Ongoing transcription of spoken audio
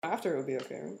After it would be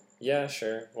okay, right? Yeah,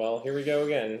 sure. Well, here we go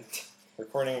again.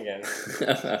 Recording again.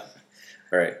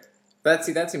 All right. That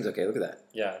seems okay. Look at that.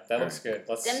 Yeah, that looks good.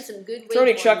 Them some good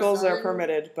Throaty waveforms, chuckles are son.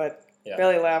 permitted, but Yeah.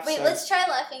 belly laughs Wait, are let's try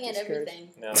laughing at discouraged. everything.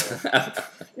 No.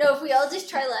 No, if we all just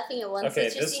try laughing at once, Okay,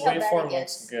 let's just this see how bad waveform it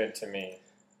gets. looks good to me.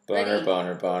 Boner, Ready?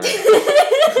 boner, boner.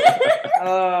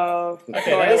 Oh, Okay, Corey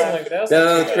that doesn't laugh. look that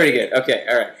That was pretty good. Okay,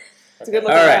 all right. It's a good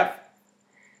looking All right. laugh.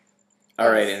 All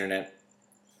right, Internet.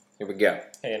 Here we go.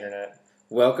 Hey, Internet.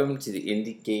 Welcome to the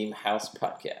Indie Game House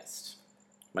Podcast.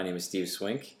 My name is Steve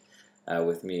Swink.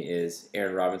 With me is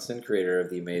Aaron Robinson, creator of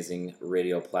the amazing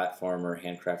radio platformer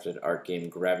handcrafted art game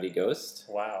Gravity Ghost,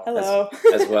 Wow. Hello.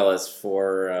 as well as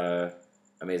four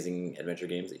amazing adventure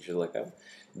games that you should look up.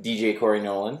 DJ Corey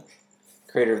Nolan,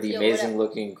 creator of the Yo, what amazing up?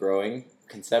 looking Growing.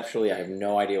 Conceptually, I have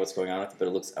no idea what's going on with it, but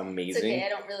it looks It's amazing. okay, I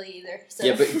don't really either. So.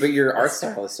 Yeah, but your art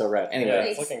style is so rad. Yeah, Anyway,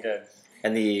 it's looking good.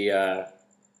 and the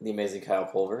amazing Kyle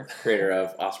Pulver, creator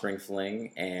of Offspring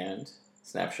Fling and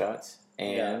Snapshots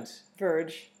and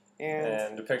Verge.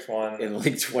 And Depict One.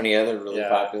 like 20 other really Yeah.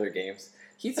 popular games.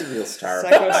 He's a real star. of the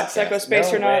Psycho, podcast. Psycho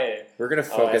Space no or not? way. We're gonna Oh,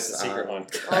 that's focus the secret on. one.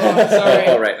 Oh, sorry.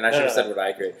 Oh, right, and I should have No. said what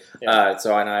I create. Yeah.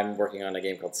 And I'm working on a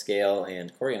game called Scale,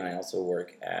 and Corey and I also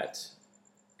work at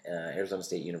Arizona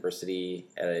State University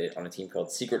on a team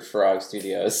called Secret Frog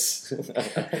Studios.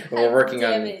 we're working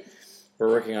Damn on it. we're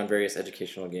working on various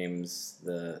educational games.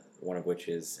 One of which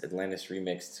is Atlantis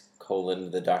Remixed: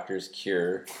 The Doctor's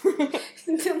Cure.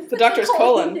 The doctor's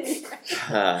colon.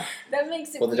 Uh, That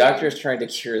makes it well, the weird. doctor is trying to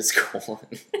cure his colon.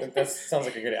 That sounds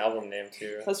like a good album name,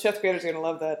 too. Those fifth graders are going to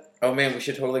love that. Oh man, we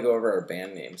should totally go over our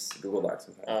band names. Google Docs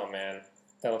sometime. Oh, man.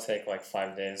 That'll take like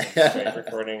 5 days of straight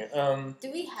recording.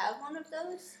 Do we have one of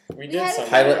those? We We did had some. a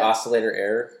Pilot Oscillator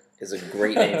Error is a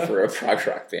great name for a prog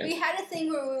rock band. We had a thing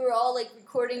where we were all like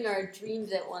recording our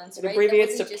dreams at once, It right?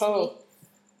 abbreviates That to wasn't just Poe.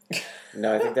 me.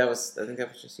 No, I think that was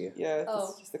just you. Yeah, Oh.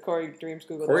 it's just the Corey Dreams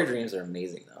Google. Corey Doc. Dreams are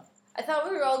amazing though. I thought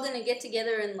we were all gonna get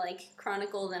together and like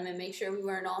chronicle them and make sure we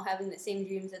weren't all having the same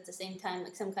dreams at the same time,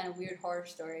 like some kind of weird horror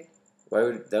story.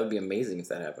 That would be amazing if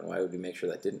that happened. Why would we make sure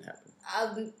that didn't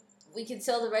happen? We could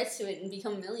sell the rights to it and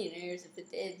become millionaires if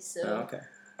it did. So. Oh, okay.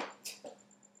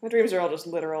 My dreams are all just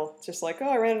literal. It's just like, oh,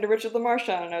 I ran into Richard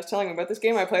LaMarchand and I was telling him about this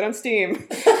game I played on Steam.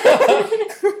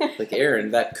 Like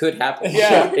Aaron, that could happen.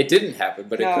 Yeah. It didn't happen,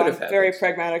 but it No, could I'm have happened. very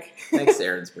pragmatic. Thanks,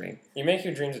 Aaron's brain. You make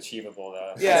your dreams achievable,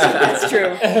 though. Yeah, that's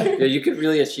true. Yeah, you could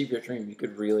really achieve your dream. You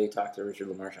could really talk to Richard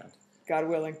LaMarchand. God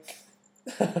willing.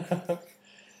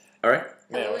 All right.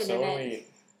 Man, Hello, so what are Internet.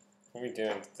 we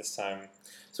doing this time?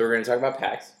 So we're going to talk about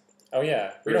PAX. Oh,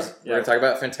 yeah. We're going to talk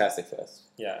about Fantastic Fest.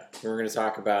 Yeah. We're going to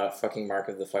talk about fucking Mark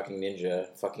of the fucking Ninja,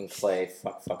 fucking Clay,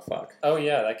 fuck. Oh,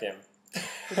 yeah, that game.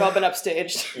 We've all been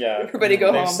upstaged. Yeah. Everybody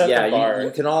go They've home. set Yeah, the bar.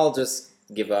 you can all just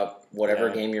give up whatever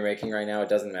Yeah. game you're making right now. It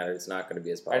doesn't matter. It's not going to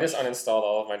be as I polished. just uninstalled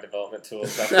all of my development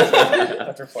tools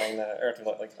after playing that. Or after,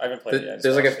 like, I haven't played it yet.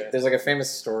 There's like a there's like a famous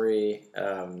story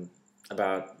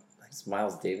about I think it's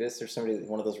Miles Davis or somebody,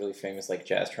 one of those really famous like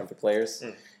jazz trumpet players,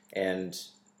 and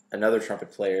another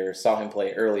trumpet player saw him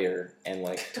play earlier and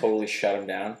like totally shut him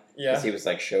down Yeah. because he was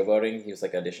like showboating. He was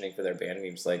like auditioning for their band and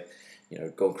he was like, you know,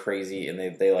 go crazy, and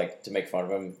they like, to make fun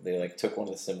of him, they like took one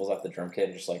of the cymbals off the drum kit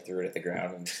and just like threw it at the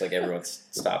ground, and just like everyone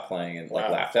stopped playing and like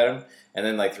Wow. laughed at him. And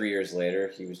then like 3 years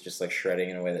later, he was just like shredding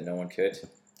in a way that no one could.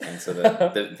 And so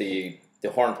the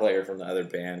horn player from the other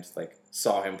band like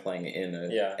saw him playing in a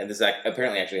Yeah. and this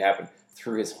apparently actually happened,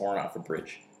 threw his horn off a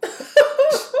bridge.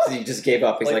 So he just gave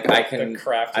up. He's like,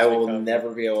 I will never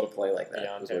be able to play like that.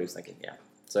 beyond Was what him. he was thinking. Yeah.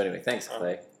 So anyway, thanks,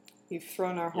 Clay. You've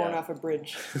thrown our horn Yeah. off a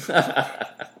bridge.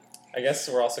 I guess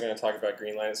we're also going to talk about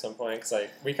Greenlight at some point, because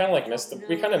like, we kind of like missed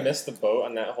the boat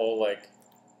on that whole like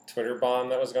Twitter bomb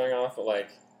that was going off, but like,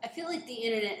 I feel like the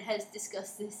internet has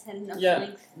discussed this at enough Yeah.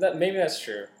 length. maybe that's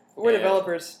true. We're Yeah.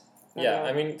 developers. Yeah,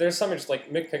 I mean, there's some just like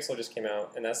McPixel just came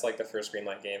out, and that's like the first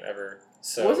Greenlight game ever.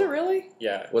 So Was it really?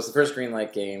 Yeah. Was the first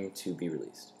Greenlight game to be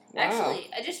released. Wow. Actually,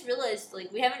 I just realized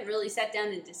like we haven't really sat down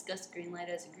and discussed Greenlight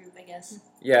as a group. I guess.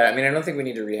 Yeah, I mean, I don't think we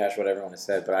need to rehash what everyone has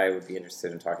said, but I would be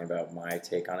interested in talking about my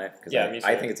take on it because Yeah, me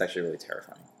I too. think it's actually really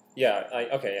terrifying. Yeah.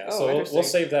 Okay. Yeah. Oh, So we'll interesting.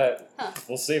 save that. Huh.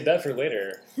 We'll save that for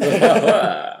later.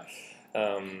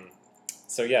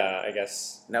 So yeah, I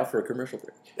guess. Now for a commercial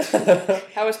break.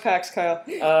 How was PAX, Kyle?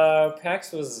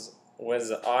 PAX was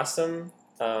awesome.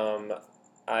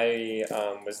 I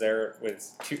was there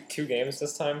with two games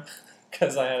this time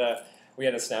because we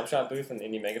had a snapshot booth and the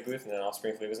Indie Mega booth, and then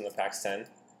Offspring Fleet was in the PAX 10.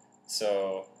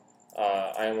 So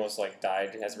I almost like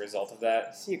died as a result of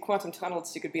that. So you quantum tunneled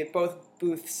so you could be at both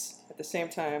booths at the same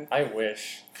time. I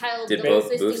wish. Kyle Did double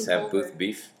both fisting booths have Pulver. booth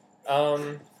beef?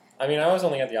 I mean, I was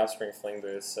only at the Offspring Fling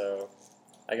booth, so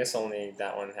I guess only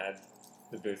that one had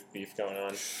the booth beef going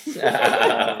on.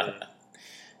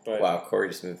 But Wow, Corey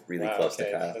just moved really close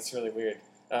okay, to Kyle. that's really weird.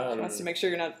 She wants to make sure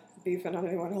you're not beefing on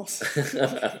anyone else.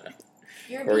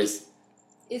 Your Corey's-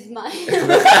 beef is mine.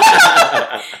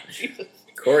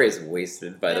 Corey's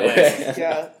wasted, by the Yeah. way.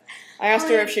 Yeah. I asked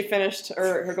her if she finished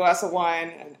her glass of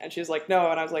wine, and she was like, no.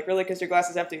 And I was like, really? Because your glass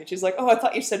is empty. And she's like, oh, I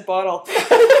thought you said bottle.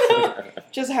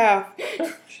 Just half.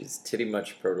 She's titty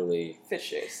much protally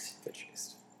Fish-shaced.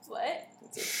 fit-chased. What?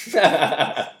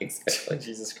 Exactly.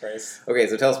 Jesus Christ. Okay,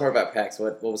 so tell us more about PAX.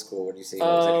 What was cool? What did you see? What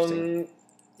was interesting?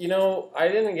 You know, I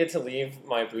didn't get to leave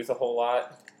my booth a whole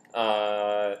lot,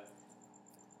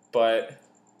 but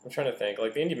I'm trying to think.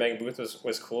 Like, the Indie Mega booth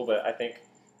was cool, but I think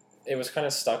it was kind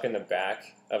of stuck in the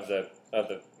back of the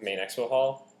main expo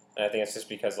hall, and I think it's just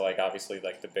because, like, obviously,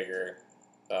 like, the bigger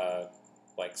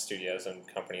like studios and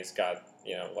companies got,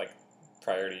 you know, like,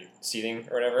 priority seating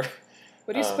or whatever.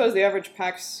 What do you suppose the average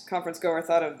PAX conference goer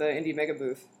thought of the Indie Mega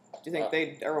booth? Do you think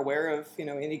they are aware of,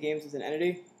 indie games as an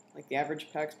entity? Like the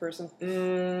average PAX person?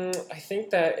 I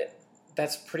think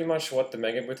that's pretty much what the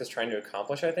Mega booth is trying to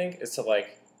accomplish, I think, is to,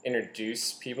 like,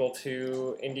 introduce people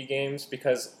to indie games,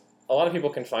 because a lot of people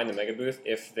can find the Mega booth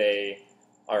if they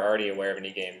are already aware of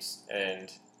indie games,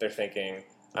 and they're thinking,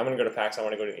 I'm going to go to PAX, I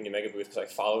want to go to Indie Mega booth because I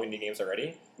follow indie games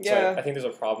already. Yeah. So I think there's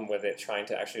a problem with it trying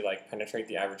to actually, like, penetrate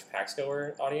the average PAX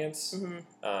goer audience.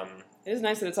 Mm-hmm. It is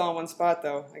nice that it's all in one spot,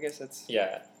 though. I guess it's...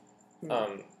 Yeah.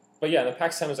 Hmm. But yeah, the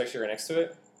PAX 10 was actually right next to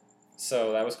it.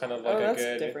 So that was kind of like a that's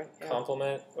good different, yeah.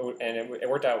 compliment. And it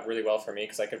worked out really well for me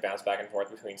because I could bounce back and forth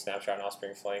between Snapshot and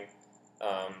Offspring Fling,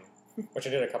 which I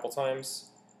did a couple times.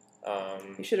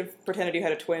 You should have pretended you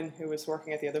had a twin who was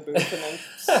working at the other booth and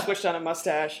then switched on a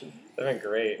mustache. And, That'd been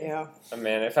great. yeah. Oh,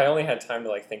 man, if I only had time to,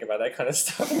 like, think about that kind of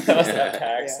stuff when I was at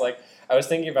PAX. Yeah. Like, I was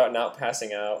thinking about not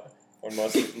passing out when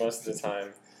most of the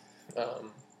time.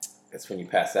 That's when you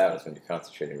pass out. Is when you're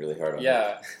concentrating really hard on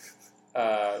Yeah.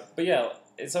 But yeah,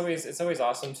 it's always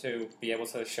awesome to be able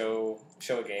to show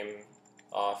a game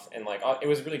off, and, like, it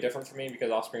was really different for me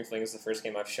because Offspring Fling is the first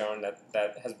game I've shown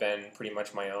that has been pretty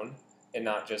much my own, and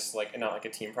not like a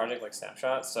team project like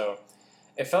Snapshot. So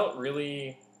it felt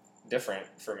really different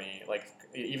for me. Like,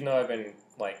 even though I've been,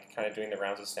 like, kind of doing the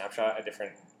rounds of Snapshot at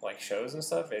different, like, shows and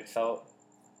stuff, it felt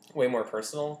way more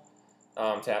personal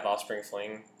to have Offspring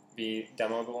Fling be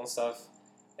demoable and stuff.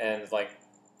 And, like,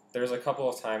 there's a couple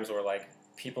of times where, like,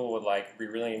 people would, like, be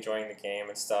really enjoying the game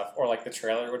and stuff, or, like, the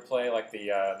trailer would play, like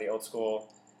the old school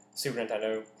Super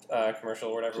Nintendo commercial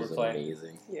or whatever Which would is play.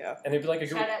 amazing. Yeah. And they'd be like a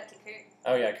group. Shout out to Kurt.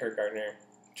 Oh yeah, Kurt Gardner,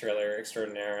 trailer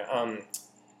extraordinaire.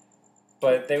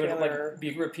 But they would, Trailer. like, be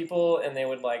a group of people, and they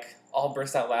would, like, all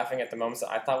burst out laughing at the moments that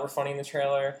I thought were funny in the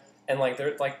trailer, and, like,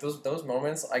 they're, like, those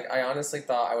moments, like, I honestly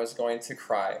thought I was going to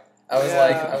cry. I was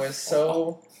like, Yeah. I was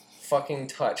so fucking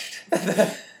touched Oh,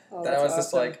 that I that's was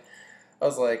just awesome.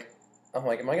 like, I'm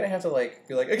like, am I gonna have to, like,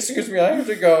 be like, excuse me, I have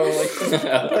to go, like, just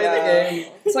play Yeah. the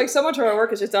game. It's like so much of our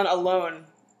work is just done alone,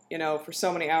 for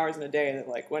so many hours in a day that,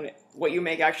 like, when what you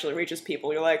make actually reaches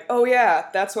people, you're like, oh yeah,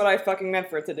 that's what I fucking meant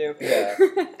for it to do. Yeah.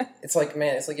 It's like,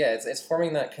 man, it's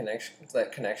forming that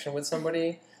connection with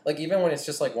somebody. Like, even when it's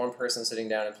just, like, one person sitting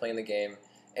down and playing the game,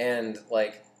 and,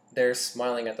 like, they're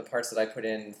smiling at the parts that I put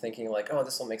in, thinking, like, oh,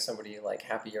 this will make somebody, like,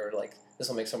 happy, or, like, this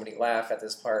will make somebody laugh at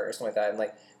this part, or something like that. And,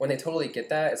 like, when they totally get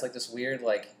that, it's like this weird,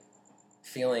 like,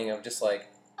 feeling of just, like,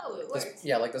 Oh, it works.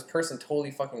 this person totally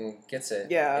fucking gets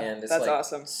it. Yeah, and it's, that's like,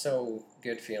 awesome. so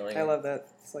good feeling. I love that.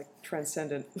 It's like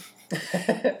transcendent.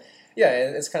 Yeah,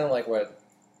 and it's kind of like what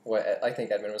I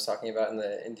think Edmund was talking about in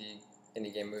the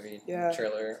indie game movie Yeah.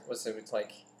 trailer.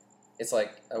 It's like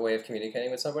a way of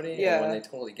communicating with somebody. Yeah. And when they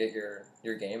totally get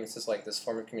your game, it's just like this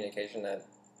form of communication that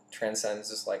transcends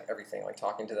just, like, everything, like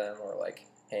talking to them or, like,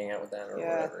 hanging out with them or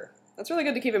Yeah. whatever. That's really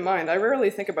good to keep in mind. I rarely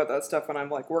think about that stuff when I'm,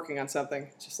 like, working on something.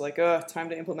 It's just like, time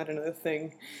to implement another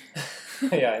thing.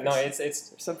 Yeah, no, it's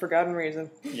For some forgotten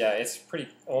reason. yeah, it's pretty.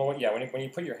 Well, yeah, when you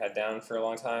put your head down for a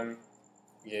long time,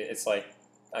 it's like,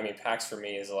 I mean, PAX for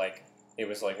me is like, it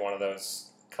was like one of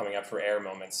those coming up for air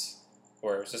moments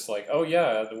where it was just like, oh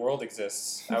yeah, the world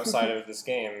exists outside of this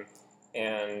game,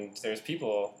 and there's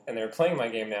people, and they're playing my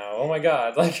game now. Oh my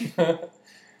god, like. I know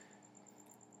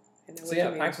So what yeah,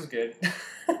 you mean. PAX was good.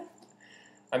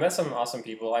 I met some awesome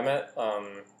people. I met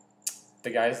the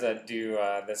guys that do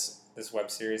this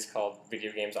web series called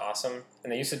Video Games Awesome,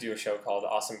 and they used to do a show called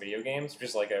Awesome Video Games, which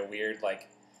is like a weird, like,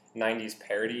 90s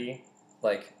parody,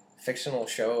 like, fictional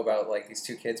show about, like, these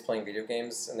two kids playing video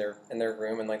games in their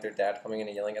room, and, like, their dad coming in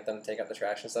and yelling at them to take out the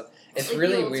trash and stuff. It's Like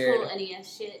really the old weird. School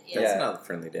NES shit. That's Yeah. Yeah. not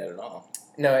Friendly Dad at all.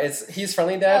 No, he's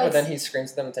friendly dad, Oh, but then he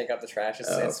screams at them to take out the trash. It's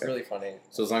Okay. really funny.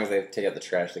 So as long as they take out the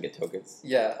trash, they get tokens,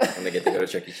 Yeah. and they get to go to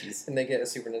Chuck E. Cheese. And they get a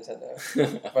Super Nintendo.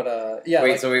 But yeah.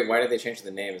 Wait, so why did they change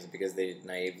the name? Is it because they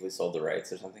naively sold the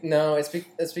rights or something? No,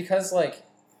 it's because like,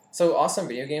 so Awesome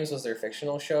Video Games was their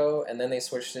fictional show, and then they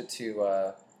switched it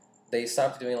to they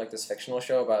stopped doing like this fictional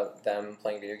show about them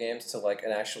playing video games to like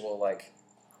an actual like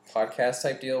podcast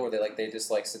type deal where they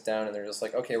just like sit down and they're just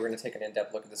like, okay, we're gonna take an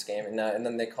in-depth look at this game, and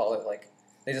then they call it like,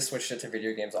 they just switched it to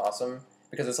Video Games Awesome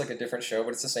because it's like a different show, but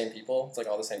it's the same people. It's like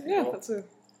all the same people. Yeah, that's a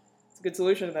good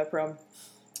solution to that problem.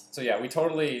 So yeah, they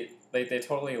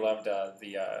totally loved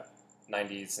the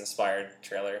 90s inspired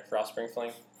trailer for Offspring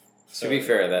Fling. To be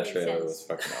fair, that Makes trailer sense. was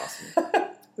fucking awesome.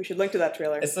 We should link to that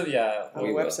trailer It's on the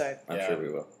We will. website. I'm Yeah. sure we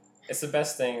will. It's the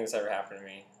best thing that's ever happened to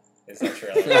me. Is that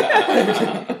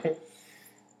trailer.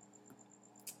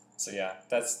 So yeah,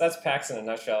 that's PAX in a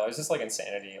nutshell. It's just like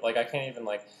insanity. Like I can't even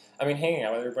like. I mean, hanging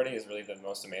out with everybody is really the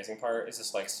most amazing part. It's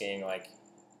just like seeing like,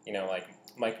 like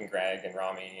Mike and Greg and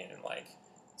Rami and like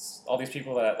all these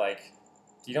people that like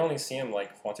you only see them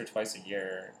like once or twice a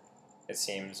year, it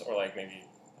seems, or like maybe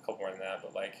a couple more than that.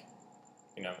 But like,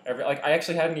 I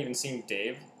actually hadn't even seen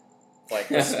Dave, like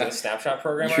the Snapshot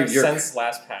programmer, You're- since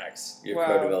last PAX. You're Wow.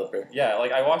 a co-developer. Yeah,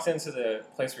 like I walked into the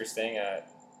place we were staying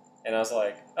at, and I was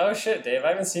like, "Oh shit, Dave, I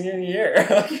haven't seen you in a year."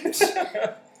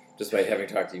 Despite having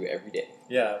talked to you every day.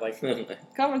 Yeah, like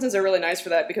Conferences are really nice for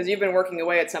that because you've been working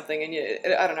away at something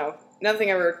and I don't know, nothing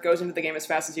ever goes into the game as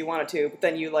fast as you want it to, but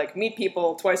then you like meet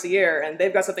people twice a year and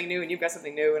they've got something new and you've got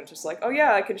something new and it's just like, oh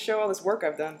yeah, I can show all this work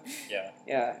I've done. yeah.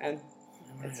 Yeah, and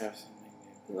I want to have something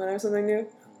you want to have something new?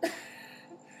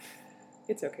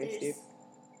 It's okay, There's Steve.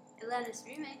 Atlantis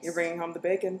Remix. You're bringing home the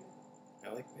bacon. new.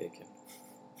 I like bacon.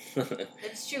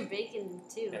 That's true, bacon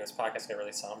too. And this podcast got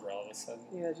really somber all of a sudden.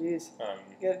 Yeah, jeez. Um,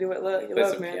 You gotta do what you Play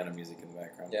love, some man. piano music in the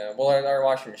background. yeah, well, our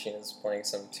washing machine is playing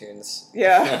some tunes.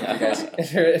 Yeah. You guys, if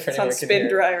It's anyone on can Spin hear.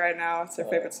 Dry right now. It's our Oh.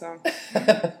 favorite song.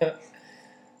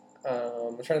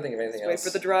 I'm trying to think of anything Let's wait else. for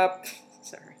the drop.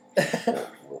 Sorry.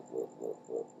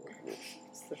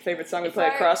 It's the favorite song we play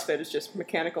at CrossFit is just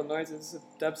mechanical noises of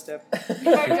dubstep. If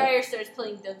our dryer starts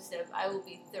playing dubstep, I will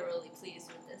be thoroughly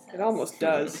pleased with this. It almost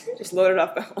does. Just load it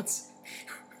off balance.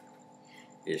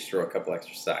 You just throw a couple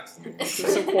extra socks.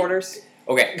 Some quarters.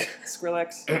 Okay.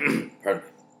 Skrillex. Pardon me.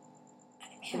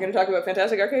 We're going to talk about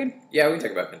Fantastic Arcade? Yeah, we can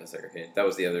talk about Fantastic Arcade. That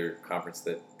was the other conference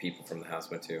that people from the house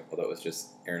went to, although it was just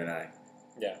Aaron and I.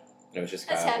 Yeah. And it was just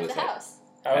That's Kyle. half who the was like, house.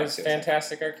 How was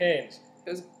Fantastic Arcade? It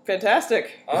was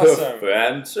fantastic. Awesome.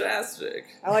 Fantastic.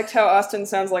 I liked how Austin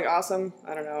sounds like awesome.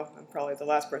 I don't know. I'm probably the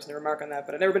last person to remark on that,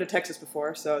 but I've never been to Texas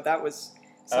before, so that was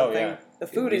something. Oh, yeah. The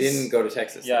food we is... didn't go to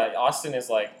Texas. Yeah, Austin is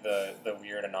like the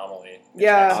weird anomaly. in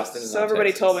Yeah, Texas. Austin is so not everybody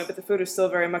Texas. told me, but the food is still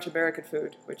very much American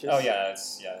food, which is... Oh yeah,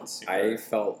 it's super. I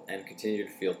felt and continue to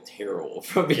feel terrible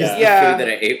from because of Yeah. the food that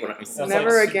I ate when I was it's like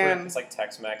Never super- again. It's like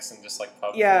Tex-Mex and just like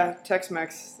pub. Yeah,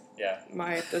 Tex-Mex food.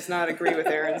 Yeah. does not agree with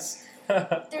Aaron's.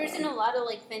 There isn't a lot of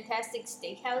like fantastic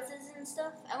steakhouses and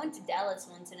stuff. I went to Dallas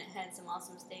once and it had some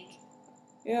awesome steak.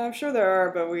 Yeah, I'm sure there are,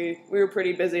 but we were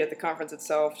pretty busy at the conference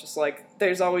itself. Just like,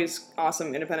 there's always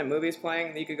awesome independent movies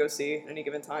playing that you could go see at any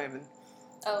given time. And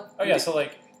Oh. Oh yeah, so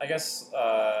like I guess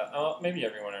maybe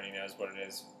everyone already knows what it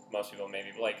is. Most people maybe,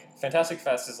 but like Fantastic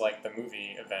Fest is like the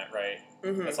movie event, right?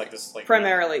 Mhm. It's like this like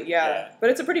Primarily, yeah. Yeah. But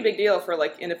it's a pretty big deal for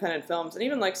like independent films, and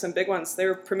even like some big ones. They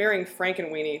were premiering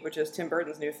Frankenweenie, which is Tim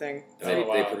Burton's new thing. They, Oh,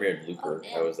 wow. they premiered Looper. Oh,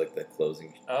 damn. That was like the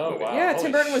closing. Oh movie. wow! Yeah, Holy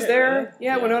Tim Burton was shit, there. really?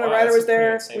 Yeah, Yeah. Winona Wow, Ryder that's was a pretty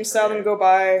there. insane We saw them career. go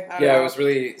by. I don't Yeah, know. it was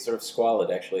really sort of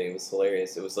squalid. Actually, it was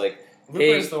hilarious. It was like Looper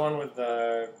Hey. is the one with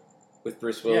the with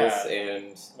Bruce Willis Yeah.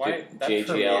 and why that JGL.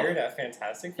 premiered at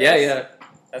Fantastic Fest. Yeah, yeah,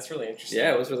 That's really interesting.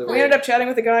 yeah. It was really We weird. ended up chatting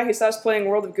with a guy. He saw us playing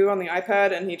World of Goo on the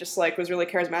iPad, and he just like was really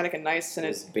charismatic and nice. And It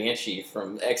it, was Banshee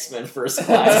from X-Men First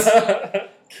Class.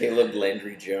 Caleb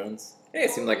Landry Jones. Hey, it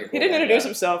seemed like a cool he didn't guy. introduce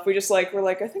himself. We just like were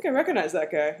like, I think I recognize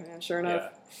that guy. And sure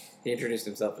enough, He introduced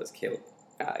himself as Caleb,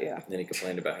 yeah. and then he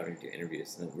complained about having to do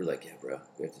interviews. And then we're like, yeah, bro,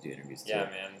 we have to do interviews too. Yeah,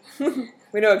 man.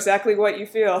 We know exactly what you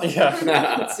feel.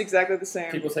 Yeah. It's exactly the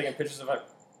same. People taking pictures of us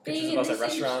Being in at this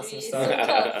restaurants and industry stuff. is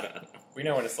so tough. We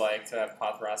know what it's like to have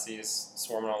paparazzis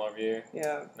swarming all over you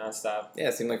Yeah. nonstop. Yeah,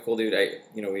 it seemed like a cool dude.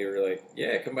 We were like,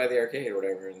 yeah, come by the arcade or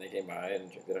whatever, and they came by and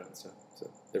checked it out and stuff. So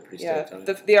they're pretty Yeah. stoked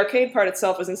on it. The arcade part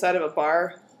itself was inside of a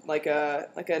bar, like a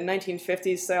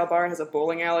 1950s style bar. It has a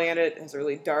bowling alley in it. It has a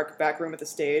really dark back room at the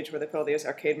stage where they put all these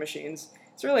arcade machines.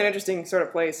 It's really an interesting sort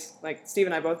of place. Like Steve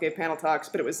and I both gave panel talks,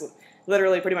 but it was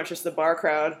literally pretty much just the bar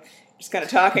crowd. just kind of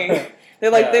talking. They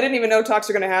Yeah. they didn't even know talks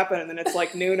are gonna happen, and then it's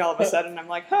like noon all of a sudden. I'm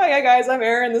like, hi guys, I'm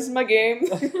Aaron. This is my game.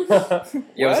 Yeah,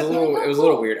 it was a What?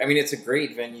 little weird. I mean, it's a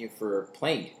great venue for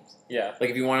playing games. Yeah. Like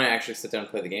if you want to actually sit down and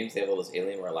play the games, they have all those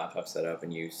Alienware laptops set up,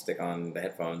 and you stick on the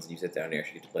headphones and you sit down and you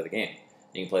actually get to play the game.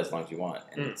 You can play as long as you want,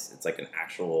 and it's like an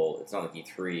actual. It's not like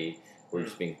E3 where you're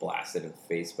just being blasted in the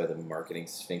face by the marketing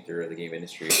sphincter of the game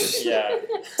industry for Yeah.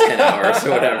 10 hours or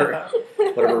whatever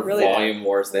Really- volume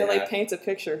wars they really have. paints a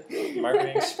picture.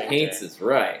 Marketing sphincter. Paints is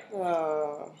right.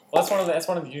 Well, that's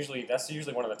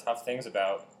usually one of the tough things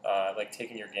about like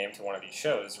taking your game to one of these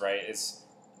shows, right? Is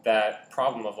that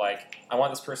problem of like, I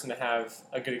want this person to have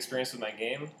a good experience with my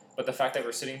game, but the fact that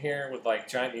we're sitting here with like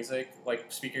giant music, like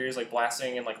speakers like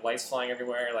blasting and like lights flying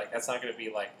everywhere, like that's not going to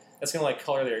be like, that's going to like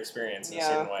color their experience in a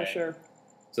certain way. For sure.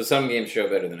 So some games show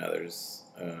better than others.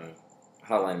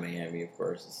 Hotline Miami, of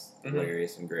course, is Mhm.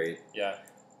 hilarious and great. Yeah.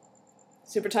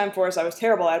 Super Time Force, I was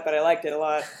terrible at, but I liked it a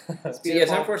lot. So yeah,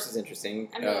 Beautiful. Time Force is interesting.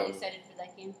 I'm really excited for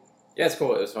that game. Yeah, it's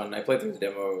cool. It was fun. I played through the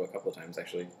demo a couple of times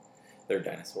actually. They're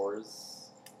dinosaurs.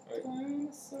 Wait.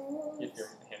 Dinosaurs. If your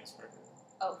hands were.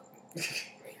 Oh.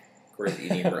 Corey's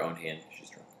eating her own hand. She's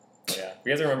drunk. Yeah.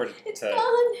 We have to remember It's to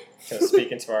gone.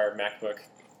 speak into our MacBook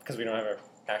because we don't have our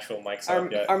actual mics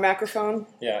up yet. Our microphone.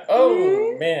 Yeah.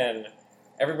 Oh, man.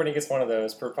 Everybody gets one of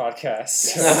those per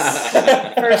podcast.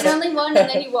 There's only one, and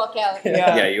then you walk out.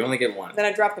 Yeah. Yeah, you only get one. Then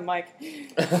I dropped the mic. You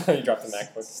dropped the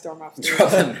MacBook. Storm off. Drop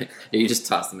them. Yeah, you just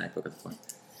toss the MacBook at the front.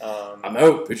 I'm Um,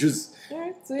 out, bitches.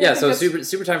 Alright, so Yeah, I so think that's-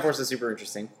 Super Time Force is super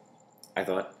interesting, I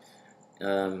thought.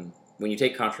 When you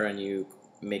take Contra and you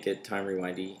make it time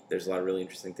rewindy, there's a lot of really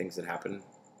interesting things that happen.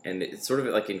 And it sort of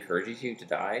like encourages you to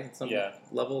die at some Yeah.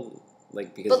 level.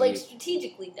 Like because But like you,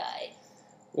 strategically die.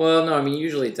 well, no, I mean you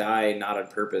usually die not on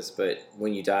purpose, but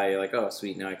when you die you're like, oh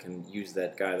sweet, now I can use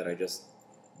that guy that I just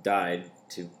died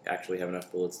to actually have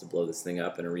enough bullets to blow this thing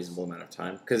up in a reasonable amount of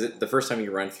time. Because the first time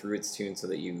you run through it's tuned so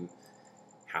that you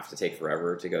have to take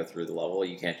forever to go through the level.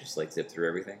 You can't just like zip through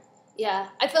everything. Yeah,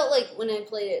 I felt like when I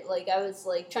played it, like I was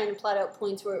like trying to plot out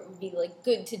points where it would be like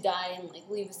good to die and like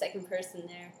leave a second person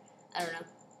there. I don't know.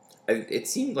 It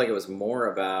seemed like it was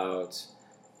more about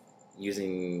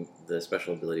using the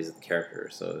special abilities of the character.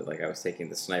 So, like, I was taking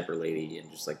the sniper lady and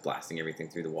just, like, blasting everything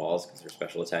through the walls because her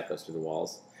special attack goes through the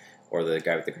walls. Or the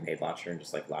guy with the grenade launcher and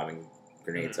just, like, lobbing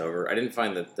grenades over. I didn't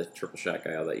find the triple shot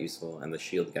guy all that useful, and the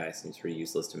shield guy seems pretty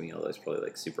useless to me, although he's probably,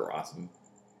 like, super awesome.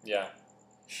 yeah.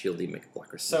 Shieldy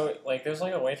McBlocker. So, like, there's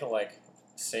like a way to like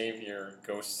save your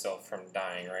ghost self from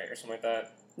dying, right, or something like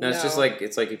that. No, it's just like,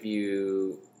 it's like if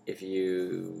you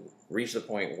reach the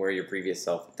point where your previous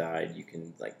self died, you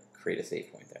can, like, create a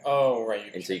save point there. Oh,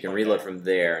 right. And so you can reload from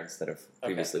there instead of Okay.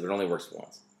 previously, but it only works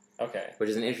once, Okay. which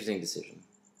is an interesting decision.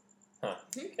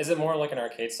 Is it more like an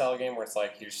arcade style game where it's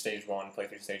like here's stage 1, play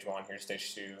through stage 1, here's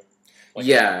stage 2? Like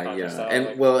Yeah, Contra yeah, style,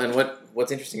 and like-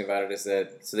 what's interesting about it is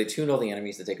that so they tuned all the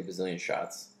enemies to take a bazillion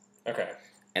shots, Okay.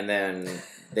 and then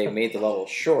they made the level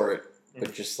short, but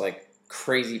Mhm. just like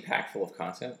crazy packed full of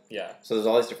content. Yeah. So there's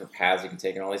all these different paths you can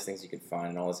take, and all these things you can find,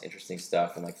 and all this interesting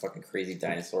stuff, and like fucking crazy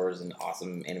dinosaurs and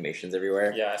awesome animations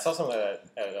everywhere. Yeah, I saw some of that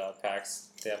at PAX.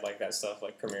 They had like that stuff,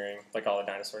 like premiering, like all the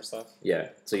dinosaur stuff. Yeah.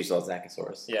 So you saw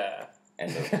Zachosaurus Yeah.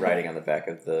 and the riding on the back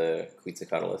of the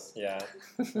Quetzalcoatlus. Yeah.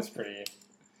 It's pretty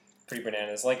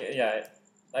bananas. Like, yeah,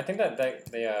 I think that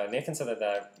Nathan said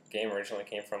that game originally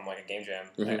came from like a game jam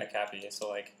Mhm. at Cappy. So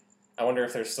like, I wonder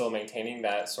if they're still maintaining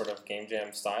that sort of game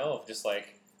jam style of just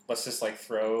like let's just like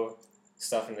throw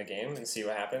stuff in the game and see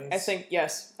what happens. I think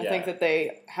yes. I Yeah. think that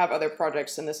they have other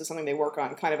projects, and this is something they work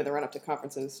on kind of in the run up to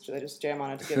conferences. They just jam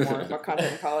on it to get more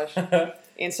content and polish.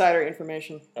 Insider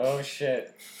information. Oh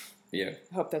shit! Yeah.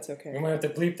 I hope that's We okay. might have to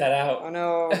bleep that out. Oh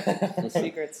no,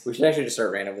 secrets. We should actually just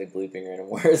start randomly bleeping random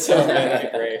words. Oh, man,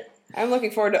 that'd be great. I'm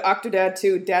looking forward to Octodad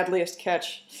 2, Dadliest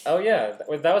Catch. Oh yeah,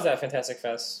 that was at Fantastic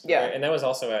Fest. Yeah. right? And that was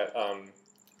also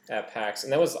at PAX,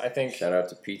 and that was I think Shout out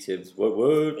to P-Tibbs.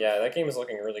 What? yeah, that game is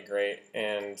looking really great,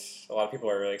 and a lot of people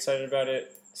are really excited about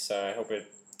it. So I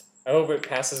hope it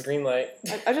passes green light.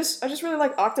 I just really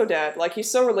like Octodad. Like,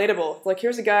 he's so relatable. Like,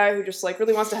 here's a guy who just like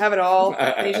really wants to have it all,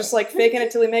 and he's just like faking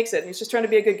it till he makes it. And he's just trying to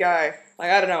be a good guy.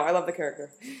 Like, I don't know. I love the character.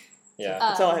 Yeah,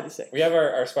 That's all I had to say. we have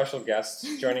our special guest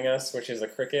joining us, which is a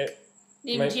cricket.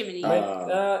 Named Might- Jiminy.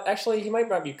 Actually, he might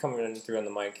not be coming in through on the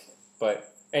mic,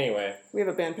 but anyway, We have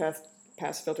a band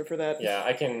pass filter for that. yeah,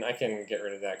 I can get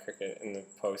rid of that cricket in the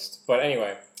post. But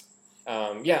anyway,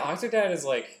 yeah, Octodad is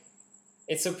like,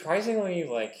 it's surprisingly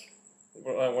like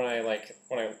when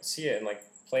I see it and like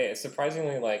play it, it's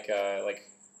surprisingly like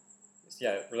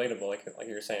yeah, relatable. Like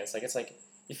you were saying, it's like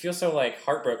you feel so like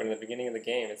heartbroken in the beginning of the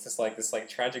game. It's just like this like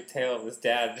tragic tale of this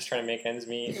dad just trying to make ends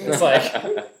meet. It's like,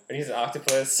 but he's an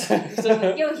octopus.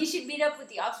 Yo, he should meet up with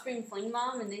the Offspring Fling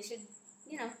Mom, and they should,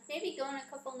 maybe go on a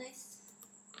couple nice.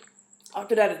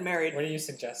 Octodad is married. What are you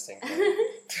suggesting?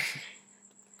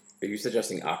 Are you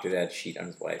suggesting Octodad cheat on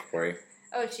his wife, Corey?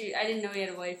 Oh shoot! I didn't know he had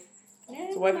a wife.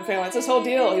 It's a wife and family. It's this whole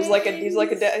deal. He's like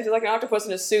an octopus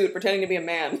in a suit, pretending to be a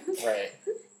man. Right.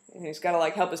 And he's got to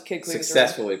like help his kid clean his room.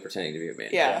 Successfully pretending to be a man.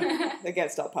 Yeah,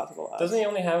 against all possible odds. Doesn't he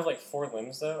only have like 4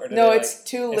 limbs though? Or No, they, it's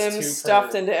 2 it's limbs 2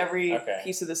 stuffed per... into every Okay.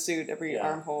 piece of the suit, every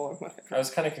armhole or whatever. I was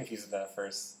kind of confused with that at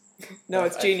first. No,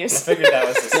 it's genius. I figured that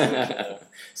was the solution. Though.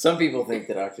 Some people think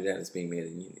that Octodad is being made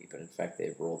in Unity, but in fact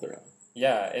they've rolled their own.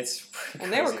 Yeah, it's.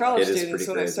 And they were crazy. college It is students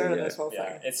pretty when they crazy, started yeah. this whole Yeah,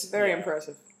 thing. it's very yeah.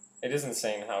 impressive. It is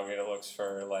insane how good it looks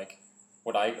for like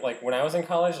what I like when I was in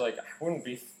college. Like I wouldn't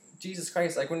be. Jesus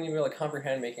Christ! I couldn't even like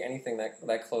comprehend making anything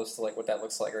that close to like what that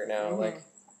looks like right now. Mhm. Like.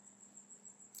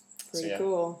 Pretty yeah.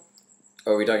 cool.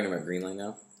 Oh, are we talking about Greenlight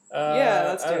now? Yeah,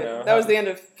 let's do I don't it. know. That was the end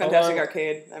of Fantastic long-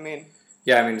 Arcade. I mean,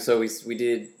 Yeah, I mean, so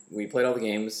we played all the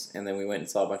games, and then we went and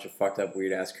saw a bunch of fucked up,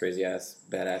 weird ass, crazy ass,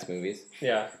 badass movies.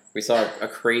 Yeah. We saw a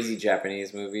crazy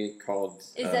Japanese movie called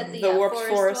Is that The Warped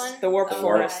Forest. one? The Warped The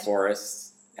Forest. Warped Forest.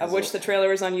 Of which the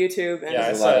trailer is on YouTube. And Yeah, I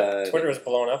There's a saw lot of- Twitter was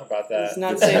blowing up about that. It's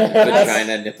not the safe.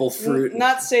 vagina nipple fruit.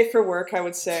 Not safe for work, I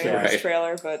would say, Right. this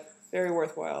trailer, but very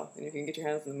worthwhile. And if you can get your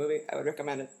hands on the movie, I would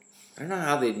recommend it. I don't know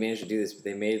how they managed to do this, but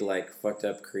they made like fucked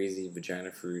up, crazy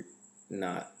vagina fruit,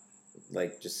 not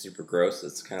like just super gross.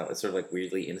 It's sort of like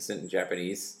weirdly innocent in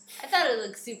Japanese. I thought it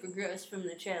looked super gross from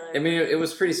the trailer. I mean, it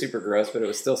was pretty super gross, but it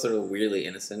was still sort of weirdly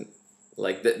innocent.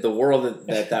 Like the world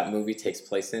that movie takes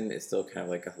place in is still kind of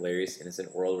like a hilarious,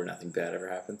 innocent world where nothing bad ever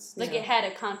happens. Like it had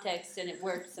a context and it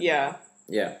worked. Somehow. Yeah.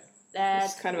 Yeah.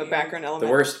 That's It's kind of a weird. background The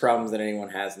element. worst problems that anyone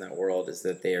has in that world is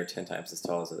that they are 10 times as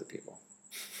tall as other people.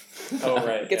 Oh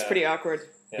right. It gets yeah. pretty awkward,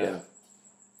 Yeah.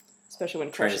 especially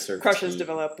when Trying to serve crushes tea.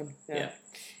 develop. And, Yeah.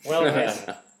 Well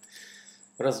done.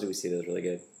 What else did we see that was really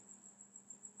good?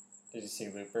 Did you see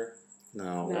Looper?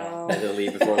 No. I had to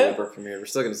leave before Looper premiered. We're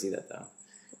still going to see that though.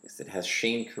 Because it has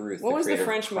Shane Carruth, What was the creator of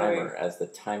French Primer, movie? as the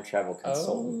time travel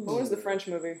consultant. What was the French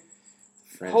movie?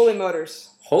 French. Holy Motors.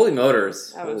 Holy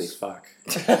Motors. That Holy was- fuck.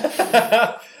 If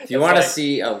If you want to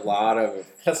see a lot of...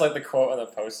 That's like the quote on the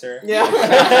poster.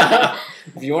 Yeah.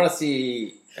 If you want to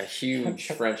see a huge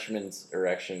Frenchman's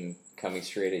erection coming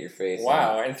straight at your face...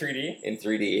 Wow, in 3D? In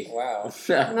 3D. Wow.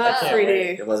 Not can't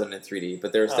 3D. It wasn't in 3D,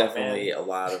 but there was Oh, definitely a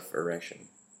lot of erection.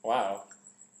 Wow.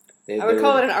 I would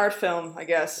call it an art film, I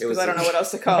guess, It was- because I don't know what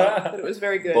else to call it. But it was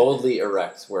very good. boldly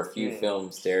erect, where few Mm.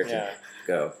 films dare to Yeah.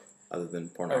 go, other than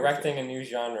pornography. Erecting a new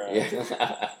genre.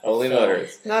 Yeah. Holy film.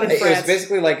 Motors. Not in It was France.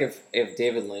 basically like if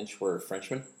David Lynch were a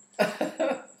Frenchman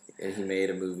and he made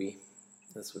a movie.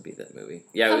 This would be that movie.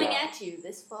 Yeah. Coming at you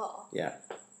this fall. Yeah.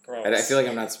 Gross. I feel like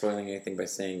I'm not spoiling anything by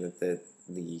saying that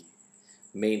the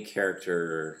main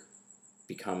character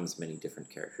becomes many different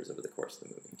characters over the course of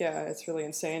the movie. Yeah, it's really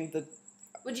insane. The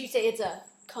Would you say it's a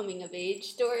coming of age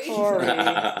story? Corey.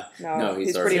 No, No, he's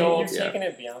he's already pretty You're old. Yeah. taking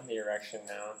it beyond the erection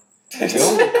now.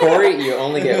 Corey, you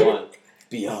only get one.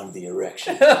 Beyond the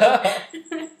erection.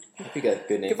 Hope you got a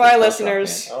good name. Goodbye, for the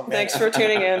listeners. Oh, man. Thanks for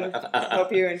tuning in.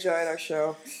 Hope you enjoyed our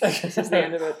show. This is the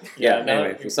end of it. Yeah, no,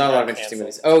 anyway, we saw a lot of interesting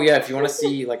movies. Oh, yeah, if you want to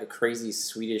see like a crazy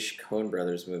Swedish Coen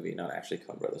Brothers movie, not actually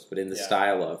Coen Brothers, but in the Yeah.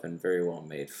 style of and very well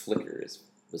made, Flicker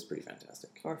was pretty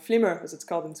fantastic. Or Flimmer, as it's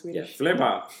called in Yeah, Swedish.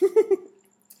 Flimmer.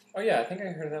 Oh yeah, I think I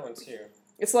heard of that one too.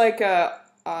 It's like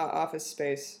Office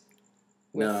Space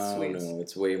with No, Swedes. no,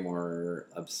 it's way more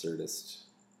absurdist.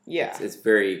 Yeah. It's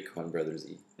very Coen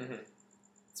Brothers-y. Mhm.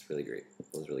 It's really great. It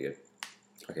was really good.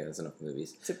 Okay, that's enough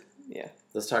movies. Yeah.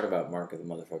 Let's talk about Mark of the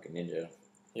Motherfucking Ninja.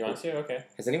 You want to? Okay.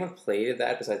 Has anyone played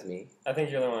that besides me? I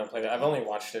think you're the one that played it. I've only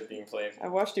watched it being played. I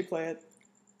watched you play it.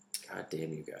 God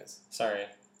damn you guys. Sorry.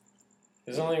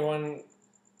 There's only one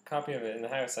copy of it in the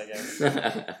house, I guess.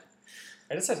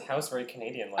 I just said house very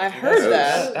Canadian. Like, I heard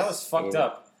that. That was fucked Yeah.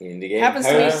 up. Indie game Happens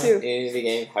to me house. too. Indie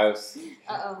game house.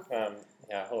 Uh-oh.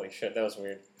 Yeah, holy shit, that was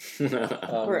weird.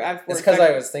 We're It's because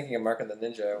I was thinking of Mark and the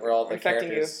Ninja, where all the affecting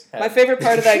you. characters. My favorite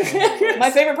part of that. My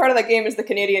favorite part of that game is the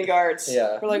Canadian guards.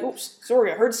 Yeah. We're like, oops,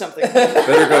 sorry, I heard something.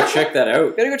 Better go check that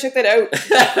out. Better go check that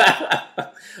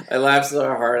out. I laughed so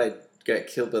hard I got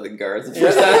killed by the guards the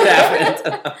first time it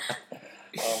happened.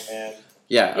 Oh man.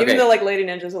 Yeah, okay. Even though like Lady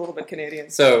Ninja's a little bit Canadian.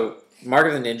 So, Mark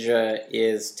of the Ninja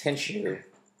is Tenchu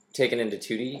taken into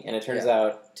 2D, and it turns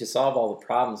out to solve all the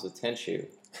problems with Tenchu,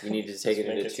 you need to take it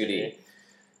Just into make 2D.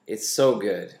 It's so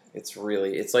good.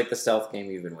 It's like the stealth game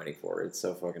you've been waiting for. It's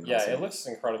so fucking Yeah, awesome. it looks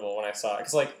incredible when I saw it.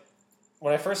 Because, like,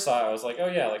 when I first saw it, I was like, oh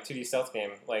yeah, like 2D stealth game,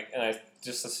 like, and I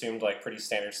just assumed like pretty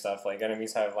standard stuff, like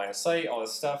enemies have line of sight, all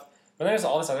this stuff. But then there's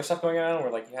all this other stuff going on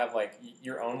where like you have like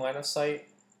your own line of sight,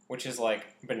 which is like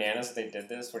bananas that they did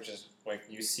this, which is like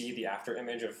you see the after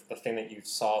image of the thing that you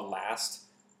saw last,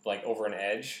 like over an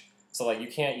edge. So like you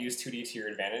can't use 2D to your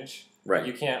advantage. Right.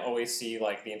 You can't always see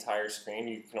like the entire screen.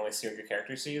 You can only see what your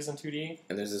character sees in 2D.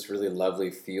 And there's this really lovely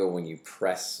feel when you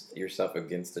press yourself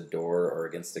against a door or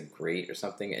against a grate or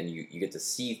something, and you get to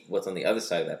see what's on the other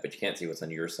side of that, but you can't see what's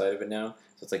on your side of it now.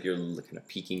 So it's like you're kind of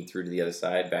peeking through to the other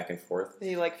side, back and forth. And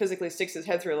he like physically sticks his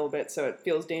head through a little bit, so it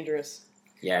feels dangerous.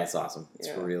 Yeah, it's awesome. It's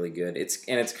really good. It's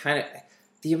kind of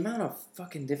the amount of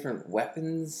fucking different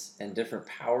weapons and different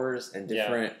powers and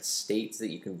different states that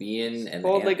you can be in, and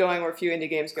boldly going where few indie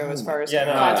games go as far as no,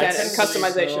 content and it's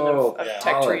customization so of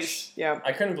tech polished. trees. Yeah.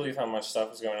 I couldn't believe how much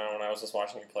stuff was going on when I was just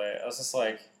watching you play it. I was just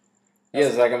like... Yeah,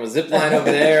 it's like I'm a zip line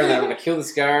over there, and then I'm gonna kill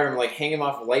this guard. I'm like hang him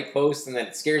off a light post, and then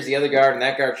it scares the other guard, and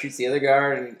that guard shoots the other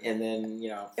guard, and then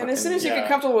And as soon as you get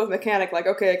comfortable with mechanic, like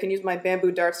okay, I can use my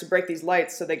bamboo darts to break these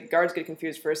lights, so the guards get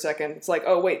confused for a second. It's like,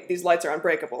 oh wait, these lights are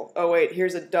unbreakable. Oh wait,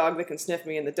 here's a dog that can sniff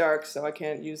me in the dark, so I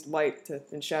can't use light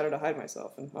and shadow to hide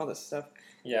myself, and all this stuff.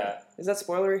 Yeah. Is that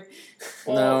spoilery?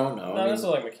 No. No, I mean, those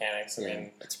are like mechanics. I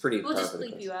mean, it's pretty. We'll just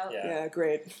bleep you out. Yeah.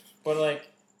 Great. But like,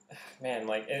 man,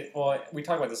 like we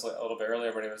talked about this a little bit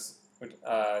earlier, but it was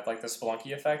like the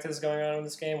Spelunky effect is going on in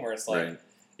this game, where it's like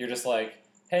you're just like,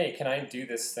 hey, can I do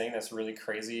this thing that's really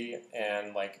crazy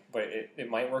and like, but it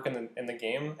might work in the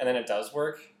game, and then it does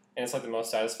work, and it's like the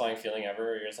most satisfying feeling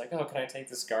ever. You're just like, oh, can I take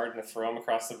this guard and throw him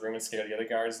across the room and scare the other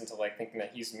guards into like thinking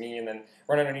that he's me, and then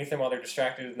run underneath him while they're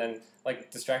distracted, and then like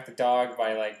distract the dog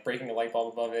by like breaking a light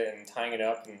bulb above it and tying it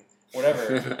up and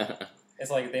whatever. It's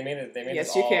like they made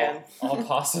Yes, this all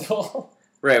possible.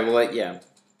 Right. Well, yeah.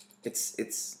 It's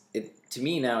to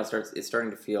me now it's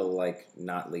starting to feel like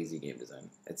not lazy game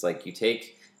design. It's like you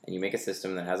take and you make a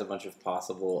system that has a bunch of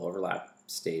possible overlap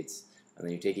states, and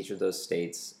then you take each of those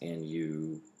states and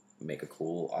you make a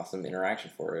cool, awesome interaction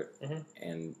for it. Mm-hmm.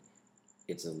 And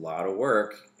it's a lot of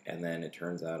work, and then it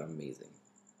turns out amazing.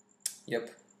 Yep.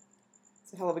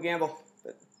 It's a hell of a gamble,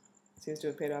 but it seems to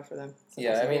have paid off for them.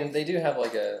 Yeah, I mean, they do have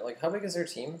like how big is their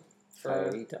team? I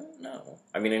don't know.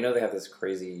 I mean, I know they have this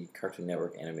crazy Cartoon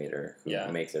Network animator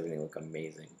who makes everything look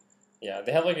amazing. Yeah,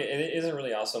 they have like it is a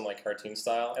really awesome like cartoon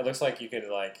style. It looks like you could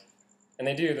like, and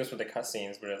they do this with the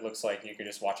cutscenes, but it looks like you could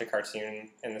just watch a cartoon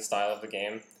in the style of the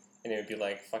game, and it would be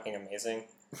like fucking amazing.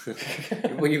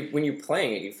 when you're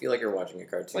playing it, you feel like you're watching a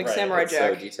cartoon. Like Samurai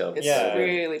Jack. So detailed. It's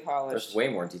really polished. It's way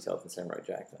more detailed than Samurai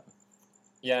Jack, though.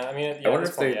 Yeah, I mean, I wonder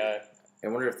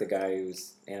if the guy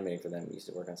who's animating for them used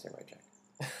to work on Samurai Jack.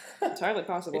 Entirely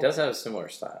possible. It does have a similar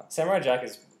style. Samurai Jack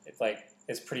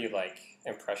is pretty like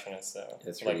impressionist though.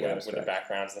 It's like really with the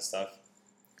backgrounds and stuff.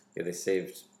 Yeah, they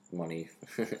saved money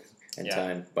and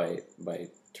time by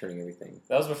turning everything.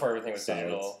 That was before everything was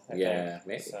digital. I think.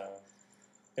 Maybe. So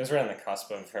it was right on the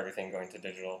cusp of everything going to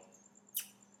digital.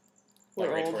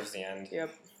 We're right old. towards the end.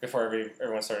 Yep. Before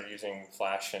everyone started using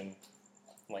Flash and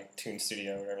like Toon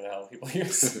Studio, whatever the hell people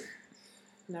use.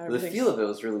 The feel of it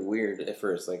was really weird at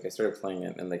first. Like I started playing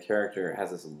it, and the character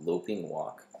has this loping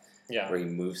walk, where he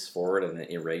moves forward at an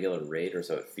irregular rate, or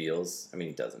so it feels. I mean,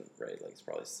 he doesn't, right? Like it's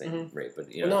probably the same rate,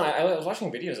 but you know. Well, no, I was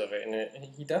watching videos of it, and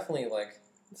he definitely like.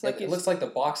 It's like it looks like the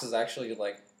box is actually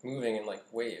like moving in like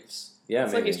waves. Yeah,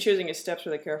 it's like he's choosing his steps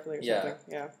really carefully or something.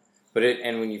 Yeah. But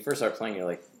and when you first start playing, you're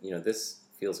like, this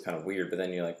feels kind of weird, but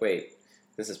then you're like, wait.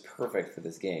 This is perfect for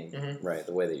this game, right?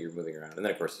 The way that you're moving around, and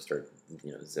then of course you start,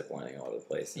 zip lining all over the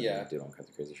place, and doing all kinds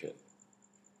of crazy shit.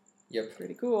 Yep,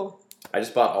 pretty cool. I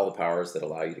just bought all the powers that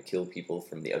allow you to kill people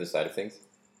from the other side of things.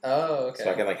 Oh, okay. So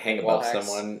I can like hang above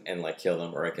someone and like kill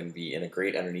them, or I can be in a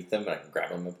grate underneath them, and I can grab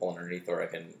them and pull underneath, or I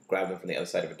can grab them from the other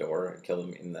side of a door and kill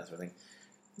them, and that sort of thing.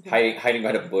 Hiding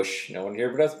behind a bush. No one here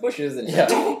but us bushes, and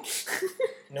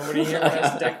nobody here but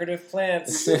us decorative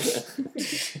plants.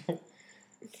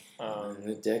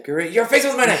 Decorate your face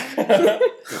with my knife.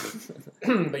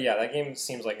 But yeah, that game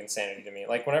seems like insanity to me.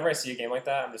 Like whenever I see a game like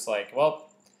that, I'm just like,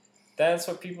 well, that's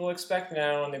what people expect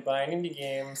now when they buy an indie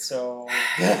game. So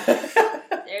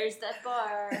there's that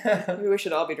bar. Maybe we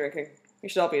should all be drinking. We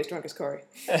should all be as drunk as Corey.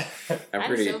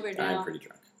 I'm sober now. I'm pretty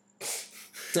drunk.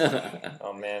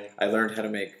 Oh man, I learned how to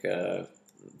make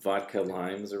vodka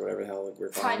limes or whatever the hell we're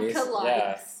calling these. Vodka limes.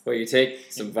 Yeah. Well, you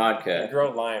take some vodka. You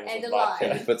grow limes And with a vodka.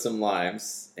 lime. You put some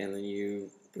limes, and then you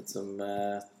put some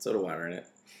soda water in it.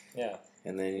 Yeah.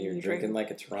 And then you're drinking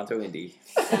like a Toronto indie.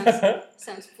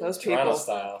 Sounds cool. Those people. Toronto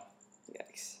style.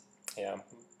 Yikes. Yeah.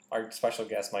 Our special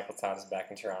guest, Michael Todd, is back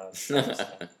in Toronto.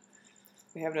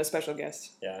 We have no special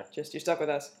guest. Yeah. Just you're stuck with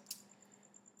us.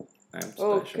 I'm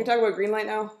Oh, special. can we talk about Greenlight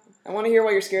now? I want to hear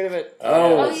why you're scared of it.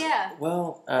 Oh, yeah.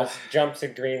 Well, Let's jump to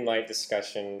green light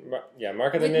discussion.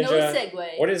 Mark of the With Ninja. no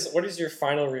segue. What is your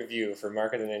final review for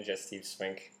Mark of the Ninja, Steve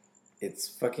Swink? it's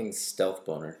fucking stealth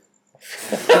boner.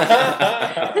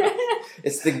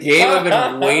 It's the game I've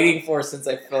been waiting for since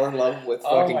I fell in love with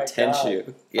Oh fucking my Tenchu.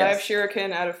 5 Yes.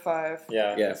 shuriken out of 5.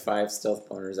 Yeah. Yeah, 5 stealth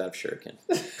boners out of Shuriken.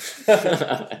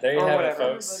 There you Or have whatever.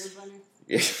 it, folks. Butter, butter.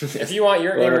 If you want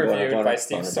your game Butter, reviewed butter, by butter,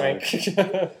 Steve butter,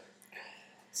 Swink.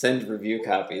 Send review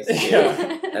copies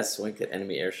Yeah. to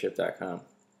swink@enemyairship.com.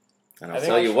 And I I'll think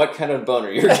tell I you should- what kind of boner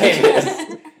your game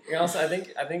is. We also, I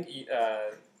think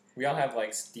we all have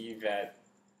like Steve at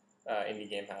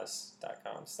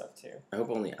indiegamehouse.com stuff too. I hope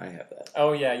only I have that.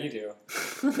 Oh yeah, you do.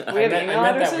 We have email that we all,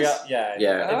 addresses? yeah.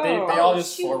 Yeah. They Oh. all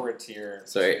just shoot. forward to your.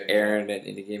 Sorry, to your- Aaron at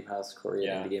Indie Game House, Corey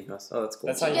Yeah. at Indie Game House. Oh, that's cool.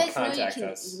 That's Do how you you guys know you contact can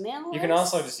us. email You can us?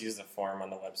 also just use the form on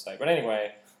the website. But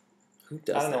anyway, Who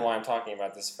does I don't know that? why I'm talking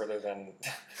about this further than.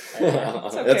 It's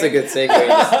That's a okay. good segue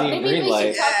into Steam Maybe we should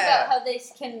Greenlight. talk Yeah. about how they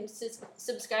can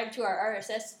subscribe to our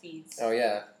RSS feeds Oh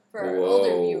yeah, for our Whoa. older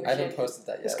I viewership. I haven't posted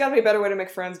that There's yet. got to be a better way to make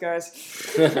friends, guys.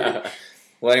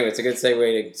 Well, anyway, it's a good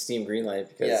segue to Steam Greenlight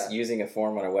because Yeah. using a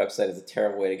form on a website is a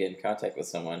terrible way to get in contact with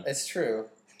someone. It's true.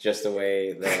 Just a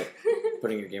way that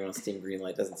putting your game on Steam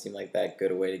Greenlight doesn't seem like that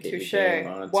good a way to get Touche. your game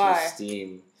onto Why?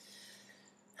 Steam.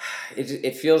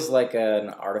 It feels like an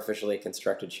artificially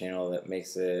constructed channel that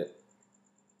makes it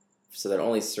so that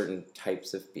only certain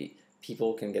types of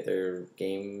people can get their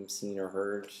game seen or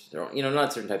heard.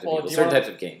 Not certain types of Well, people, do you certain wanna- types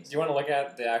of games. Do you want to look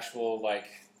at the actual like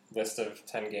list of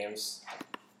 10 games?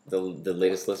 The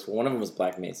latest list. One of them was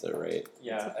Black Mesa, right?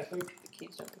 Yeah, I think The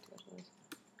keys don't get to us.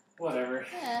 whatever.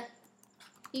 Yeah.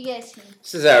 You guys can.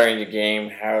 This is our Indie Game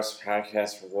House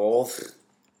podcast roll.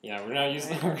 Yeah, we're not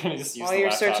using. We're gonna just use While the you're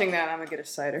laptop. searching that, I'm going to get a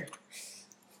cider.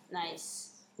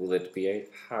 Nice. Will it be a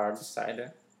hard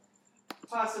cider?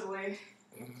 Possibly.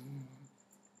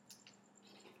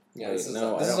 Yeah, Wait, this is,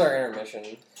 no, I this is don't- our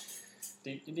intermission.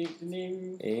 Ding.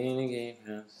 Indie Game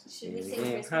House. Should we Indie sing Game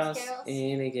Christmas House. carols?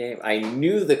 Indie Game. I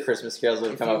knew the Christmas carols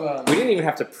would If come you, up. We didn't even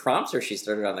have to prompt her. She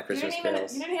started on the Christmas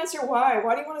carols. You didn't answer why.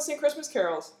 Why do you want to sing Christmas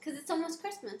carols? Because it's almost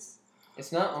Christmas.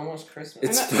 It's not almost Christmas.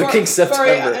 It's I'm not- fucking Sorry,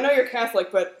 September. I know you're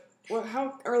Catholic, but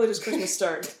how early does Christmas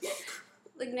start?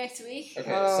 Like next week.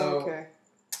 Okay, Oh, so okay.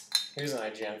 here's an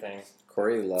IGN thing.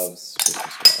 Corey loves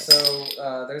Christmas carols.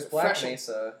 So there's Black Refreshing.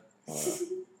 Mesa.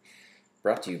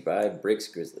 Brought to you by Briggs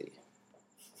Grizzly.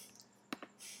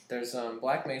 There's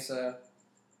Black Mesa.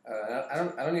 I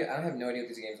have no idea what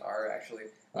these games are actually.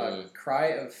 Cry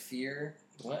of Fear,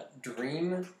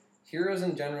 Dream, Heroes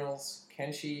and Generals,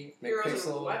 Kenshi,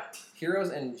 McPixel, Heroes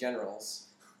and Generals,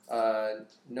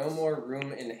 No More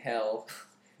Room in Hell,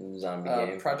 Zombie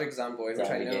game. Project Zomboid, which I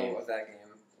Zombie know game. of that game.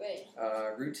 Wait.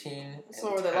 Routine. That's and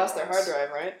the one where they lost their hard Towns.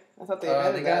 drive, right? I thought they They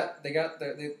admitted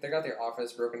that. got their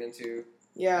office broken into.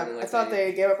 Yeah, and then, like, I thought they-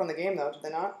 they gave up on the game, though. Did they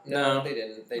not? No. They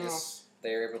didn't. They Oh. just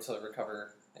they were able to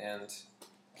recover and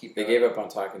keep. They going. gave up on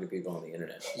talking to people on the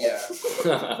internet. Yeah.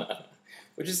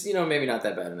 Which is, maybe not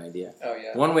that bad an idea. Oh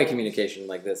yeah. One-way communication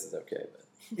like this is okay, but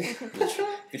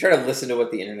if you try to listen to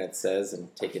what the internet says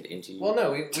and take it into you. Well,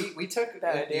 no, we took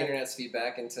Bad the idea. internet's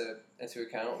feedback into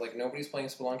account. Like nobody's playing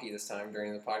Spelunky this time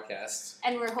during the podcast.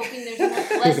 And we're hoping there's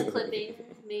less clipping,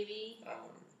 maybe.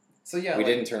 So yeah, we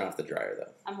like, didn't turn off the dryer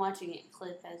though. I'm watching it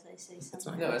clip as I say It's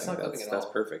something. No, it's not that's, clipping at That's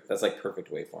all. perfect. That's like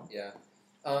perfect waveform. Yeah.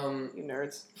 You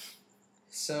nerds.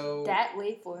 So. That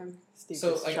waveform. Steve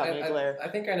So just like, shot me a glare. I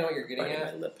think I know what you're getting Biting my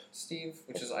at, lip. Steve.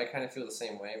 Which is I kind of feel the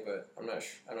same way, but I'm not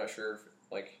sure. If,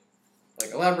 like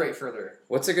elaborate further.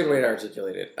 What's a good way to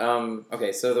articulate it?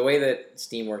 Okay, so the way that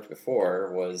Steam worked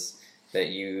before was that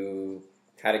you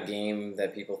had a game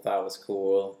that people thought was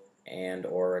cool and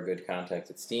or a good contact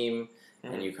at Steam,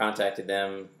 and you contacted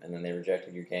them, and then they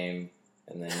rejected your game,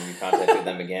 and then you contacted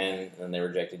them again, and then they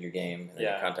rejected your game, and then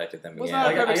Yeah. you contacted them Was again. not a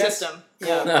Like, I perfect guess- system.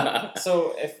 Yeah.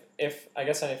 So if I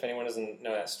guess if anyone doesn't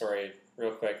know that story,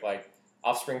 real quick, like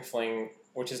Offspring Fling,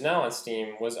 which is now on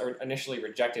Steam, was initially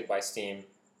rejected by Steam,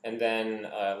 and then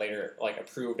later like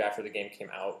approved after the game came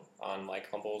out on like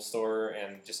Humble Store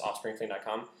and just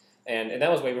offspringfling.com. And that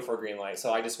was way before Greenlight,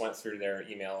 so I just went through their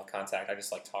email contact. I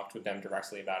just like talked with them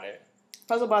directly about it.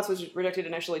 Puzzlebots was rejected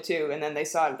initially too, and then they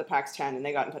saw it at the PAX 10 and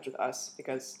they got in touch with us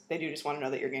because they do just want to know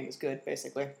that your game is good,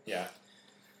 basically. Yeah.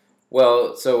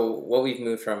 Well, so what we've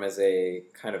moved from is a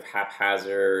kind of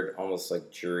haphazard, almost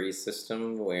like jury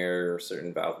system where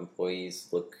certain Valve employees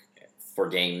look for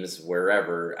games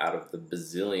wherever out of the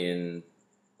bazillion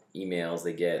emails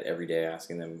they get every day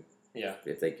asking them Yeah.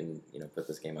 if they can, put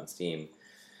this game on Steam.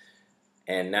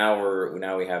 And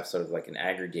now we have sort of like an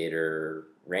aggregator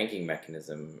ranking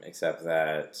mechanism, except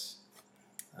that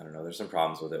I don't know. There's some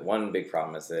problems with it. One big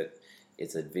problem is that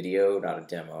it's a video, not a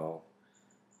demo.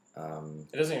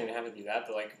 It doesn't even have to be that.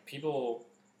 Though. Like people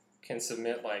can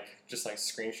submit just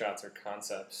screenshots or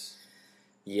concepts.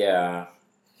 Yeah,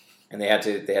 and they had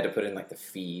to put in like the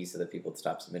fee so that people would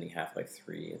stop submitting Half-Life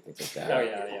 3 and things like that. Oh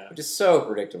yeah. Which is so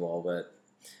predictable, but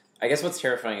I guess what's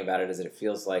terrifying about it is that it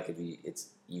feels like it's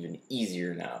even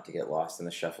easier now to get lost in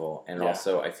the shuffle, and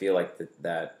also I feel like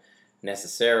that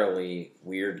necessarily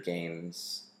weird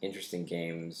games, interesting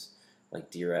games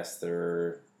like Dear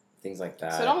Esther, things like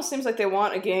that. So it almost seems like they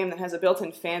want a game that has a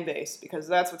built-in fan base, because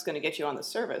that's what's going to get you on the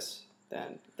service.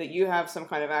 Then that you have some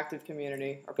kind of active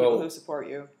community or people who support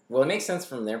you. Well, it makes sense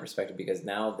from their perspective because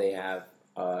now they have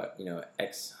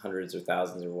X hundreds or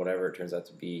thousands or whatever it turns out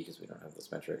to be, because we don't have those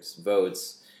metrics,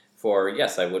 votes for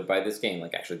yes, I would buy this game.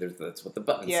 Like actually, that's what the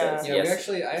button says. Yeah, yes. I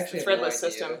actually It's have a no threadless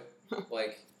idea. system.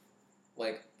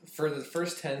 like for the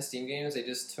first 10 Steam games, they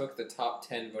just took the top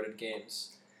 10 voted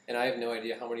games, and I have no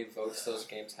idea how many votes those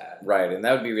games had. Right, and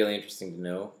that would be really interesting to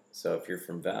know. So if you're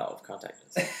from Valve, contact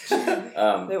us. But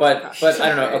I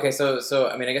don't know. Okay, so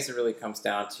I mean, I guess it really comes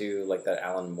down to like that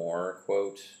Alan Moore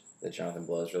quote that Jonathan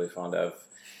Blow is really fond of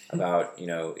about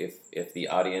if the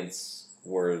audience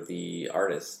were the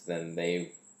artist, then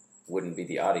they wouldn't be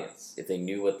the audience. If they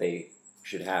knew what they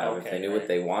should have, if they knew what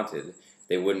they wanted,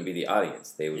 they wouldn't be the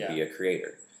audience. They would be a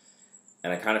creator.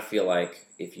 And I kind of feel like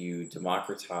if you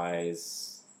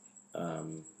democratize,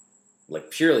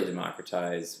 purely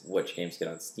democratize which games get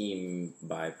on Steam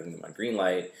by putting them on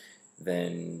Greenlight,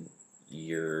 then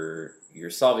you're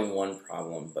solving one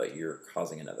problem, but you're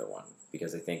causing another one.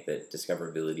 Because I think that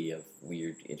discoverability of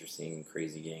weird, interesting,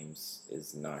 crazy games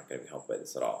is not going to be helped by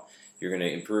this at all. You're going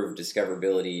to improve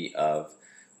discoverability of,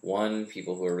 one,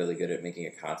 people who are really good at making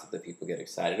a concept that people get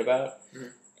excited about,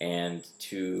 and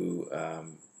two,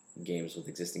 games with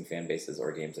existing fan bases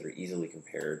or games that are easily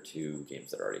compared to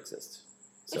games that already exist.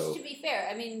 Which, to be fair,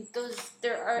 I mean,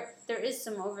 there is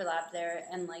some overlap there,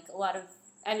 and a lot of,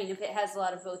 I mean, if it has a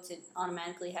lot of votes, it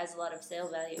automatically has a lot of sale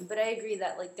value. But I agree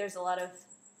that there's a lot of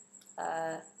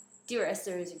Dear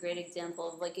Esther is a great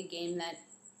example of a game that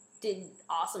did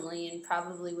awesomely and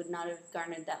probably would not have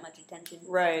garnered that much attention.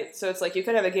 Right. So it's you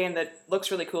could have a game that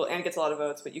looks really cool and gets a lot of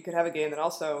votes, but you could have a game that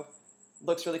also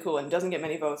looks really cool and doesn't get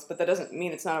many votes, but that doesn't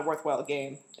mean it's not a worthwhile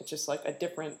game. It's just a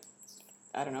different,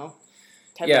 I don't know,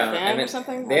 type of fan or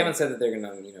something. They haven't said that they're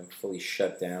going to fully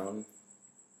shut down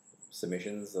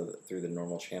submissions through the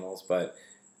normal channels, but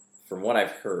from what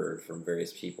I've heard from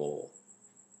various people,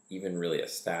 even really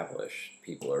established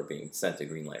people are being sent to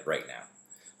Greenlight right now.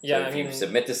 Yeah, so if you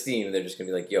submit to Steam, they're just going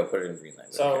to be like, yo, put it in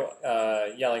Greenlight. So,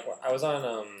 I was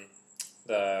on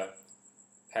the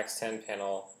PAX 10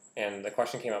 panel, and the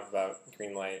question came up about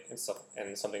Greenlight and stuff,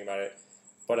 and something about it.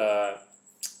 But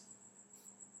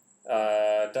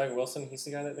Doug Wilson, he's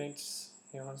the guy that makes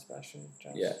Johann Sebastian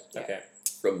Jones? Yeah. Okay.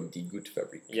 From Die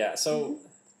Gutfabrik. Yeah, so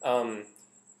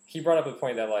he brought up a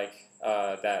point that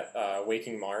that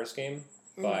Waking Mars game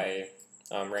by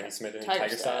Randy Smith and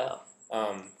Tiger Style.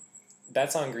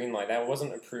 That's on Greenlight. That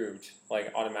wasn't approved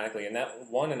automatically, and that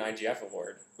won an IGF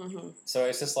award. Mm-hmm. So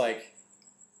it's just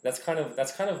that's kind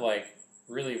of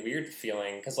really weird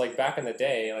feeling, because back in the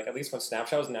day, at least when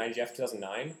Snapshot was in IGF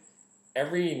 2009,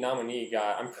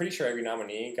 I'm pretty sure every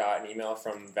nominee got an email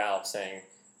from Valve saying,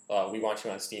 "We want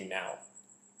you on Steam now."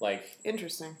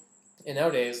 Interesting. And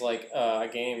nowadays, a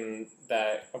game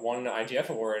that won an IGF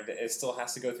award, it still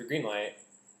has to go through Greenlight.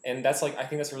 And that's I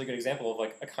think that's a really good example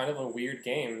of a kind of a weird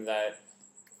game that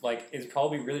is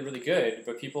probably really, really good,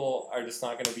 but people are just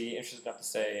not going to be interested enough to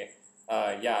say,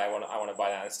 I want to buy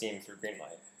that on Steam through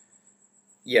Greenlight.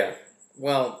 Yeah.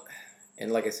 Well,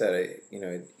 and like I said,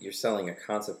 you're selling a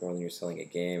concept more than you're selling a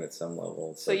game at some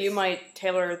level. So you might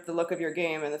tailor the look of your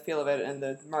game and the feel of it and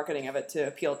the marketing of it to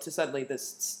appeal to suddenly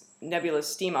this nebulous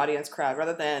Steam audience crowd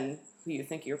rather than who you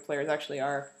think your players actually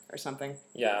are. Or something.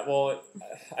 Yeah, well,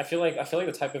 I feel like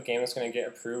the type of game that's going to get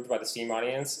approved by the Steam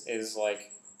audience is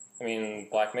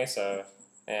Black Mesa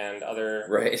and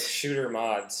other shooter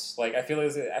mods. I feel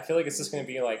like it's just going to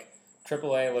be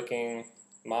AAA looking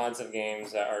mods of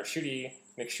games that are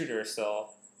McShooter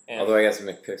still. And although I guess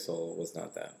McPixel was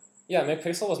not that. Yeah,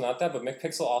 McPixel was not that, but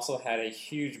McPixel also had a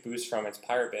huge boost from its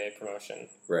Pirate Bay promotion.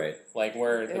 Right.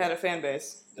 Where it had a fan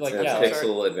base. It's a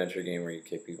pixel adventure game where you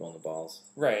kick people in the balls.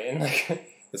 Right, and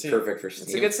it's perfect for Steam.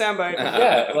 It's a good soundbite.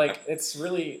 Yeah, it's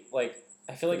really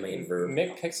I feel like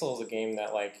McPixel is a game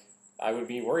that I would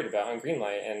be worried about on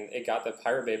Greenlight, and it got the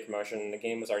Pirate Bay promotion, and the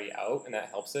game was already out, and that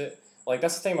helps it.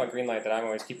 That's the thing about Greenlight that I'm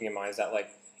always keeping in mind is that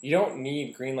you don't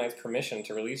need Greenlight's permission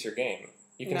to release your game.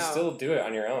 You can No. still do it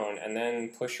on your own and then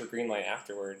push your Greenlight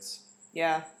afterwards.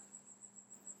 Yeah.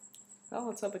 Well,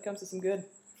 let's hope it comes to some good.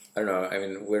 I don't know. I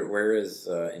mean, where is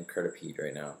Incredipede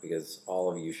right now? Because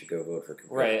all of you should go vote for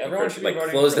Right, everyone should be like, voting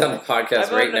close for down the that. podcast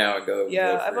I right voted- now and go.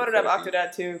 Yeah, vote I for voted up Incredipede.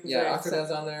 Octodad too. 'cause Yeah, they're-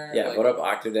 Octodad's on there. Yeah, like, vote up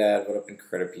Octodad, vote up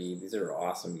Incredipede. These are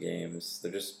awesome games.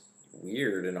 They're just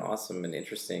weird and awesome and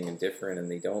interesting and different, and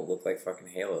they don't look like fucking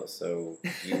Halo. So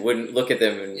you wouldn't look at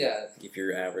them and Yeah. if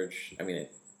you're average. I mean,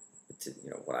 it's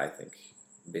what I think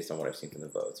based on what I've seen from the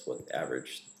votes, what the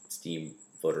average Steam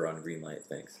voter on Greenlight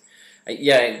thinks.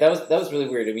 Yeah, that was really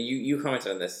weird. I mean, you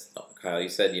commented on this, Kyle. You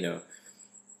said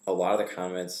a lot of the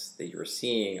comments that you were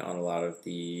seeing on a lot of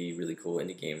the really cool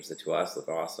indie games that to us look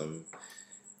awesome.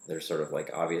 They're sort of like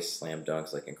obvious slam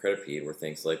dunks, like Incredipede, were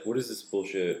things like, "What is this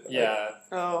bullshit?" Yeah.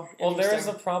 Oh, Well, there was a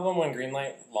interesting. problem when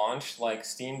Greenlight launched. Like,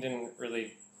 Steam didn't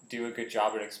really do a good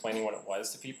job at explaining what it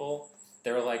was to people.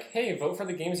 They were like, "Hey, vote for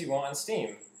the games you want on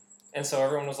Steam," and so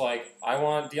everyone was like, "I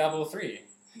want Diablo 3."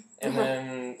 And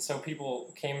then so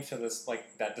people came to this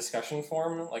like that discussion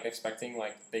forum, like expecting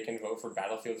like they can vote for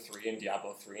Battlefield 3 and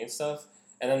Diablo 3 and stuff,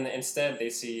 and then instead they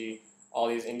see all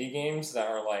these indie games that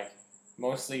are like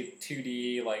mostly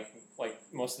 2D, like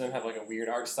most of them have like a weird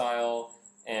art style,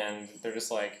 and they're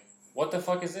just like, what the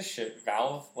fuck is this shit,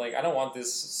 Valve? Like, I don't want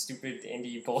this stupid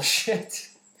indie bullshit.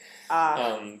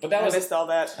 But that I was missed all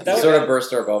that. That was- sort of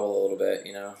burst our bubble a little bit,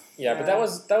 yeah, but Yeah. that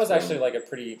was actually like a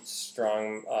pretty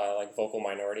strong like vocal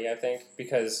minority, I think,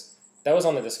 because that was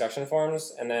on the discussion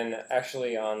forums, and then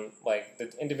actually on like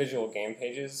the individual game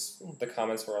pages, the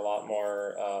comments were a lot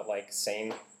more like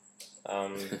sane.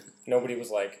 Nobody was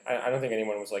like, I don't think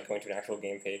anyone was like going to an actual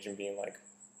game page and being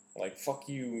like fuck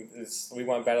you, we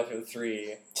want Battlefield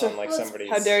 3 on like Well, somebody's.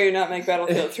 How dare you not make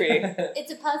Battlefield 3?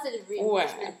 It's a positive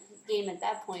reinforcement game at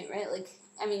that point, right? Like,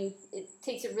 I mean, it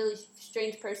takes a really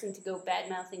strange person to go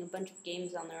bad-mouthing a bunch of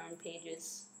games on their own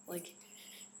pages. Like,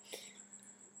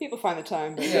 People find the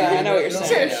time, but Yeah, yeah, I know what you're sure,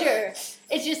 saying. sure.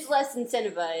 It's just less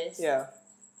incentivized. Yeah.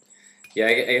 Yeah,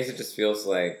 I guess it just feels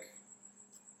like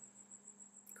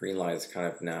Greenlight is kind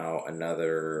of now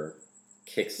another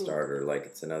Kickstarter. Like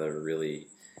it's another really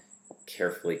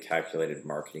carefully calculated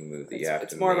marketing move that you have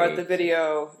It's to more make. about the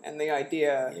video and the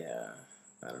idea.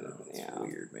 Yeah, I don't know. It's Yeah.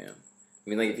 weird, man. I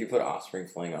mean, like if you put Offspring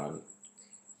Fling on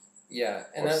Yeah,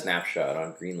 and or that, Snapshot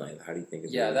on Greenlight, how do you think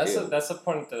it's Yeah, gonna that's do? that's the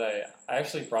point that I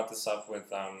actually brought this up with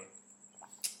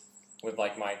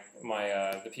like my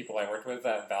the people I worked with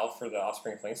at Valve for the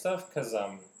Offspring Fling stuff, because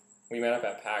we met up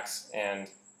at PAX, and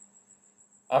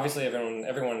obviously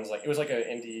everyone was like, it was like an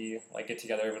indie like get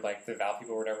together with like the Valve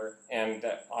people or whatever, and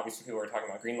obviously people were talking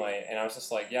about Greenlight, and I was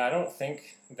just like, yeah, I don't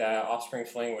think that Offspring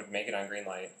Fling would make it on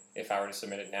Greenlight if I were to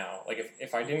submit it now. Like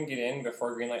if I didn't get in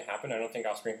before Greenlight happened, I don't think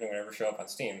Offspring Fling would ever show up on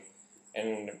Steam.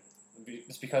 And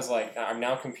it's because like I'm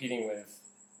now competing with,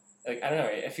 like, I don't know,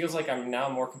 it feels like I'm now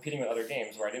more competing with other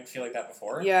games where I didn't feel like that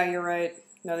before. Yeah, you're right.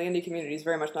 No, the indie community is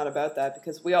very much not about that,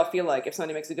 because we all feel like if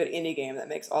somebody makes a good indie game that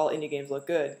makes all indie games look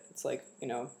good, it's like,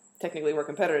 technically we're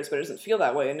competitors, but it doesn't feel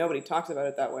that way, and nobody talks about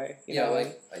it that way. You know?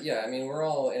 I mean, we're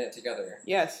all in it together.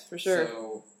 Yes, for sure.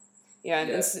 So, Yeah, and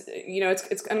Yeah.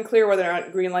 it's unclear whether or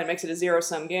not Greenlight makes it a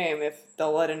zero-sum game, if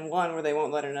they'll let in one where they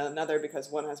won't let in another because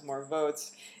one has more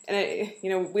votes. And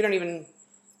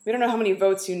we don't know how many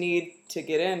votes you need to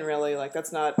get in, really. Like,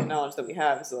 that's not knowledge that we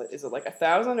have. Is it like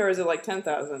 1,000 or is it like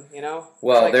 10,000?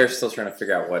 Well, Like- they're still trying to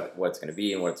figure out what it's going to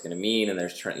be and what it's going to mean, and they're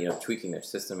trying, tweaking their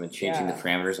system and changing the Yeah.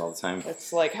 parameters all the time.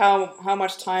 It's like how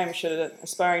much time should an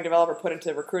aspiring developer put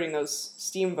into recruiting those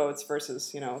Steam votes versus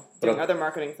doing But other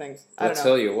marketing things? I I'll don't know.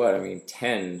 tell you what, I mean,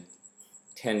 10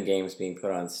 games being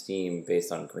put on Steam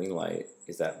based on Greenlight,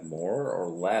 is that more or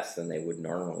less than they would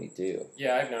normally do,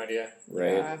 Yeah, I have no idea.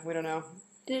 right? We don't know.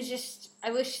 And it's just, I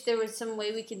wish there was some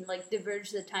way we could, like, diverge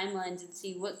the timelines and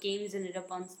see what games ended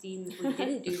up on Steam if we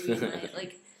didn't do Greenlight.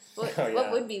 Like, what Oh, yeah.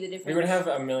 what would be the difference? We would have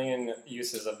a million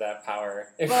uses of that power.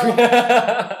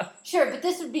 Sure, but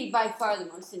this would be by far the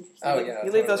most interesting. Oh, yeah.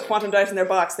 You leave those totally. quantum dice in their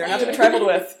box. They're not to be Yeah. trifled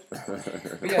with.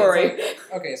 But yeah, Corey. it's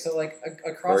like- okay, so like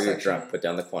a cross Or you're section. drunk, put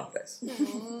down the quantum dice.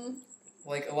 Mhm.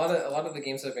 Like a lot of the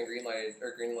games that have been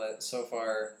greenlit so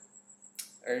far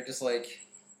are just like,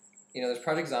 there's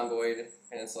Project Zomboid,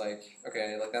 and it's like,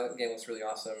 okay, like that game looks really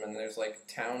awesome, and there's like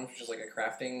Town, which is like a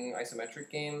crafting isometric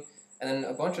game, and then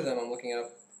a bunch of them I'm looking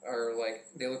up are like,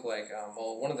 they look like,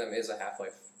 one of them is a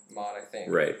Half-Life mod, I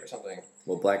think, Right. or something.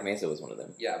 Well, Black Mesa was one of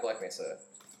them. Yeah, Black Mesa.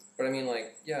 But I mean,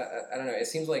 like, yeah, I don't know. It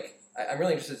seems like I'm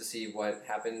really interested to see what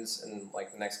happens in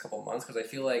like the next couple of months, because I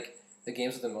feel like the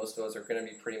games with the most votes are going to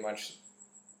be pretty much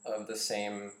of the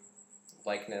same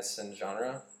likeness and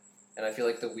genre. and I feel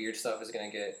like the weird stuff is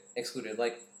gonna get excluded.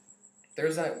 Like,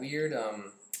 there's that weird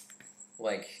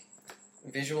like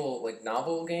visual like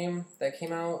novel game that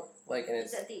came out, like, and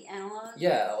it's Is that the analog?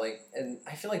 yeah, like, and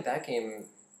I feel like that game.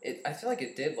 I feel like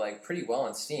it did like pretty well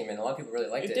on Steam, and a lot of people really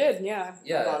liked it. It did, yeah.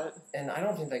 Yeah. I bought it. And I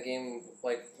don't think that game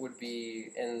like would be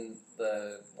in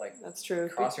the like That's true.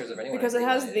 crosshairs of anyone. Because it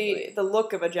I has think, like, the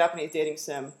look of a Japanese dating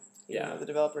sim. Yeah. The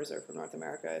developers are from North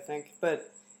America, I think.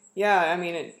 But yeah, I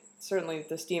mean, certainly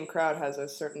the Steam crowd has a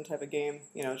certain type of game,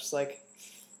 just like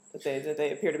that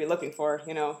they appear to be looking for.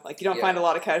 Like you don't find a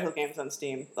lot of casual games on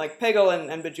Steam, like Peggle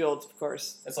and Bejeweled, of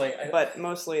course. it's like But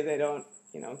mostly they don't,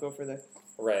 go for the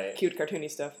Right. cute cartoony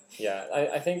stuff. Yeah,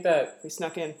 I think that We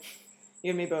snuck in.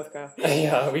 You and me both, Kyle.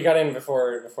 yeah, we got in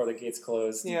before the gates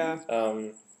closed. Yeah.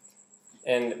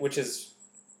 And which is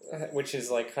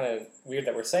like kind of weird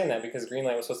that we're saying that, because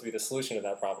Greenlight was supposed to be the solution to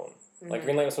that problem. Like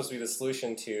Greenlight was supposed to be the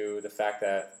solution to the fact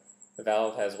that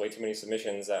Valve has way too many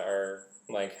submissions that are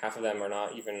like half of them are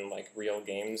not even like real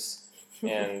games,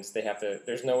 and they have to.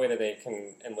 There's no way that they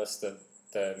can enlist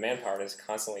the manpower to just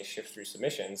constantly shift through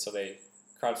submissions, so they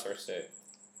crowdsourced it,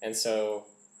 and so.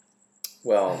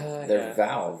 Well, they're yeah.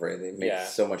 Valve, right? They make Yeah.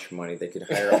 so much money. They could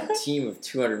hire a team of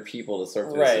 200 people to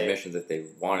sort through Right. submissions if they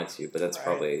wanted to, but that's Right.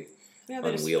 probably Yeah,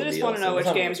 they just unwieldy want to know also. which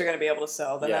It's games are going to be able to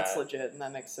sell. Then Yeah. that's legit, and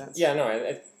that makes sense. Yeah, no,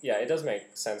 it does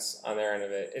make sense on their end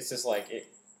of it. It's just like,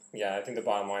 I think the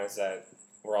bottom line is that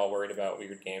we're all worried about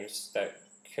weird games that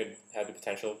could have the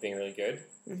potential of being really good.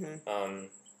 Mm-hmm.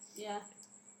 Yeah.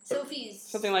 Sophie's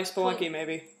Something like Spelunky,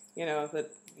 maybe. That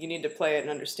you need to play it and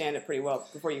understand it pretty well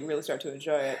before you really start to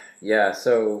enjoy it. Yeah,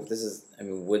 so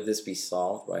would this be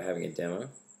solved by having a demo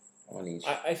on each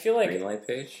I feel like, Greenlight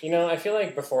page? I feel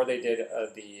like before they did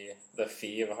the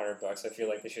fee of $100, I feel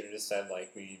like they should have just said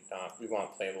like we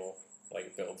want playable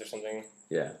like builds or something.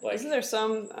 Yeah. Like, Isn't there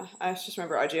some? I just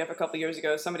remember IGF a couple years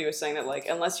ago. Somebody was saying that like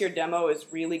unless your demo is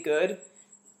really good,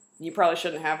 you probably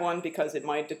shouldn't have one because it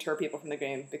might deter people from the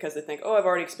game because they think, oh, I've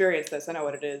already experienced this. I know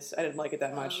what it is. I didn't like it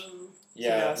that much.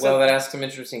 yeah, So- Well, that asks some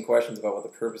interesting questions about what the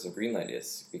purpose of Greenlight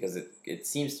is, because it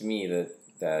seems to me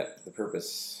that the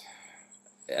purpose,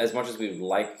 as much as we would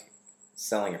like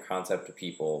selling a concept to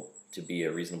people to be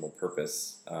a reasonable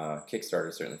purpose,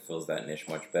 Kickstarter certainly fills that niche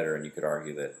much better, and you could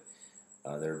argue that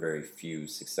there are very few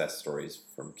success stories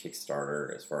from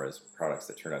Kickstarter as far as products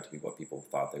that turn out to be what people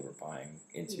thought they were buying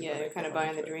into. Yeah, when they you're kind of put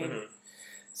buying the money into it. dream. Mhm.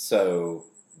 So,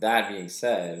 that being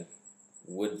said,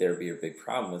 would there be a big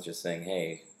problem with just saying,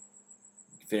 hey,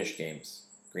 finished games,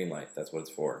 Greenlight, that's what it's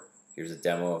for. Here's a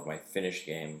demo of my finished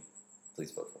game,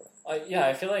 please vote for it. Yeah,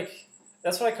 I feel like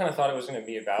that's what I kind of thought it was going to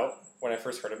be about when I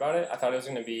first heard about it. I thought it was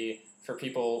going to be for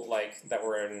people like that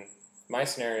were in my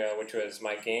scenario, which was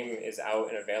my game is out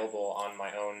and available on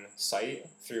my own site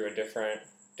through a different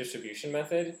distribution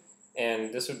method,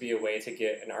 and this would be a way to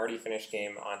get an already finished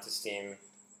game onto Steam.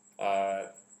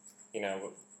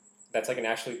 That's like an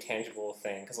actually tangible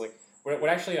thing, because like what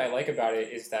actually I like about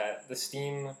it is that the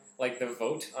Steam, like the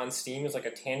vote on Steam is like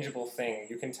a tangible thing.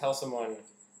 You can tell someone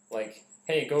like,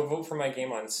 hey, go vote for my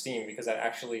game on Steam, because that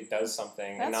actually does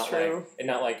something. That's true.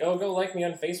 Not like, oh, go like me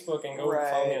on Facebook and go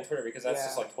follow me on Twitter, because that's Yeah.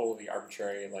 just like totally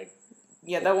arbitrary. Like,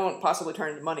 Yeah, that won't possibly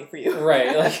turn into money for you.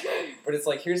 right. Like, but it's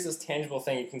like, here's this tangible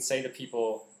thing you can say to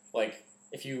people, like,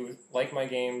 if you like my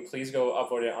game, please go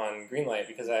upvote it on Greenlight,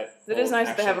 because that. It is will nice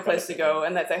that they have a actually place to benefit go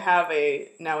and that they have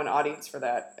an audience for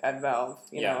that at Valve.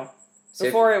 You Yeah. know, So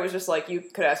if- before it was just like you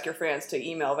could ask your fans to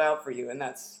email Valve for you, and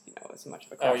that's as much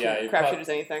of a Oh, yeah, crapshoot as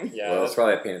anything. Yeah. Well, it's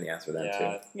probably a pain in the ass for them, yeah.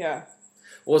 too. Yeah.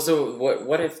 Well, so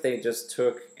what if they just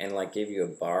took and like gave you a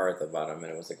bar at the bottom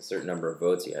and it was like a certain number of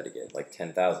votes you had to get, like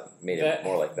 10,000, made it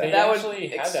more like that? They That would actually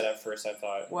had that at first, I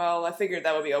thought. Well, I figured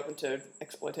that would be open to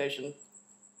exploitation.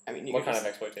 I mean, you What could kind of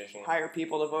just exploitation? hire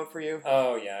people to vote for you.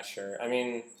 Oh, yeah, sure. I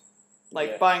mean,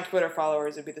 Like yeah. buying Twitter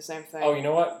followers would be the same thing. oh, you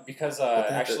know what? Because But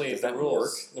that- actually, does the that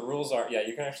rules are, yeah,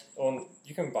 you can actually, well,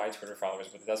 you can buy Twitter followers,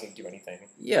 but it doesn't do anything.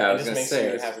 Yeah, I It was just going to makes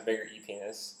say. you have a bigger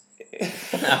e-penis.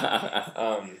 it's-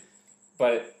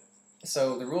 But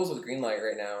So the rules with Greenlight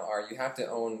right now are you have to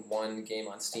own one game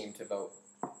on Steam to vote.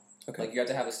 Okay. Like you have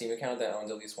to have a Steam account that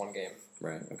owns at least one game.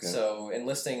 Right, okay. So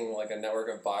enlisting like a network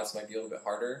of bots might be a little bit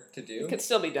harder to do. It could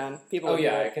still be done. People. oh would do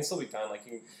yeah, it. it can still be done. Like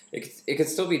you, It could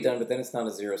still be done, but then it's not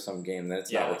a zero-sum game. Then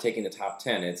it's not, Yeah. we're taking the top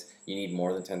 10. It's, you need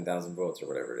more than 10,000 votes or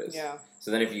whatever it is. Yeah.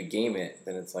 So then if you game it,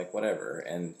 then it's like, whatever.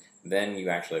 And then you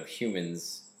actually have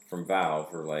humans from Valve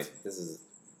who are like, this is,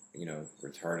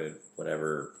 retarded,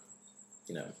 whatever,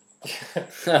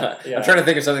 I'm trying to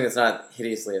think of something that's not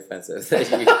hideously offensive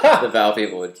that the Valve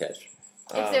people would catch.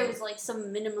 If there was like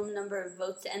some minimum number of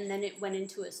votes and then it went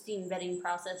into a Steam vetting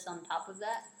process on top of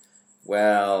that.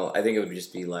 Well, I think it would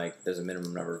just be like there's a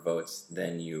minimum number of votes,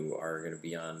 then you are going to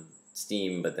be on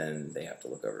Steam, but then they have to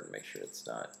look over and make sure it's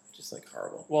not just like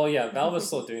horrible. Well, yeah, Valve is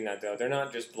still doing that though. They're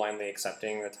not just blindly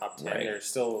accepting the top 10. Right.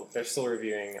 They're still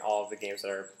reviewing all of the games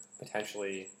that are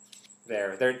potentially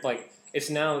there. They're like it's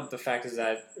now the fact is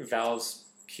that Valve's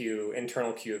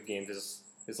internal queue of games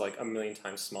is like a million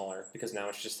times smaller because now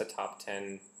it's just the top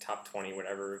 10, top 20,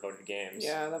 whatever voted games.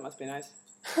 Yeah, that must be nice.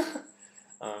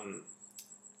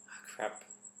 Crap.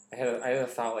 I had a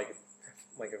thought like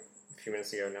a few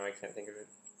minutes ago. Now I can't think of it.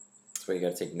 That's why you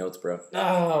got to take notes, bro.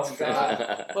 Oh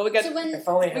god. Well, we got So when If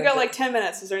only I we had got the- like 10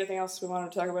 minutes. Is there anything else we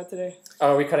wanted to talk about today?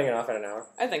 Oh, are we cutting it off at an hour?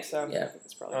 I think so. Yeah. I think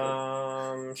it's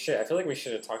probably good. Shit. I feel like we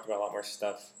should have talked about a lot more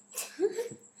stuff.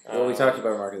 Well, we talked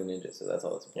about Mark of the Ninja, so that's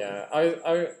all that's important.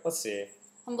 Yeah. Let's see.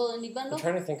 Humble Indie I'm Bundle,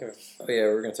 trying to think of. Oh yeah,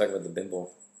 we're going to talk about the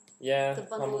Bimble. Yeah. the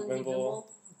Bundle Humble Indie Bimble. Bundle.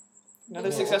 Another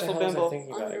What successful the hell was I Bimble.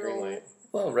 thinking about at Unroll. Greenlight?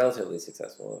 Well, relatively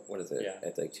successful. What is it? Yeah.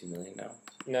 At like 2 million now?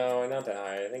 No, not that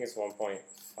high. I think it's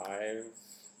 1.5.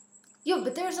 Yo,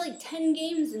 but there's like 10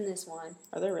 games in this one.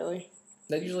 Are there really?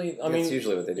 That usually. I That's mean.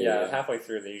 usually what they do. Yeah, halfway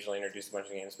through they usually introduce a bunch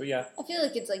of games, but yeah. I feel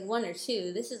like it's like 1 or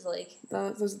 2. This is like,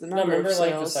 Those are the No, number remember of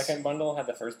like the sales. second bundle had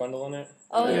the first bundle in it.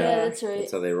 oh yeah, Yeah. that's right.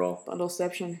 That's how they roll.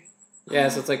 Bundleception. Yeah,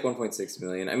 so it's like 1.6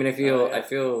 million. I mean, I feel Oh, yeah. I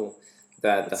feel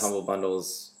that That's- the Humble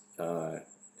Bundles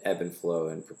ebb and flow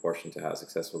in proportion to how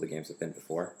successful the games have been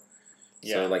before.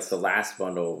 Yeah. So, like, the last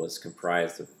bundle was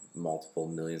comprised of multiple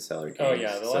million-seller games. Oh,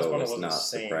 yeah, the last so bundle it's was not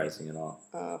insane. surprising at all.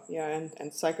 Yeah,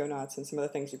 and Psychonauts and some other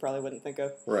things you probably wouldn't think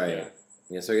of. Right. Yeah.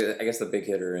 Yeah, so I guess the big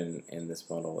hitter in this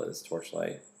bundle is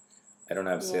Torchlight. I don't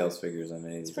have Yeah. sales figures on any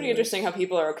of these. It's pretty interesting how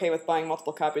people are okay with buying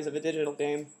multiple copies of a digital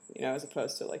game, as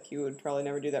opposed to like you would probably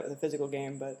never do that with a physical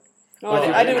game. But no,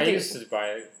 Well, I did with I the used to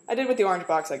buy. I did with the orange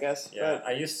box, I guess. Yeah,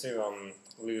 I used to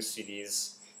lose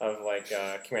CDs of like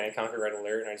Command and Conquer Red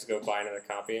Alert, and I just go buy another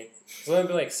copy. So it'd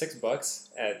be like $6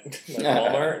 at like,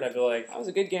 Walmart, and I'd be like, That was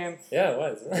a good game. yeah, it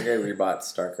was. I think I rebought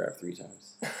StarCraft 3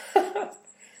 times.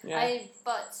 Yeah. I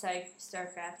bought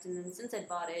StarCraft, and then since I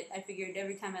bought it, I figured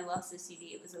every time I lost a CD,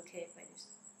 it was okay if I just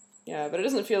Yeah, but it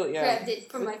doesn't feel grabbed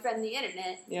it from my friend the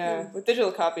internet. Yeah, with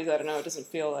digital copies, I don't know. It doesn't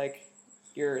feel like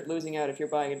you're losing out if you're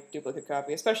buying a duplicate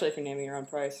copy, especially if you're naming your own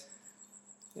price.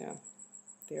 Yeah,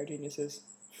 they are geniuses.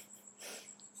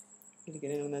 Need to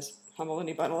get in on this Humble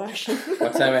Indie Bundle action.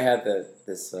 One time I had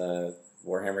this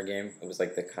Warhammer game. It was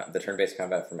like the turn-based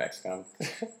combat from XCOM,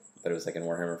 but it was like in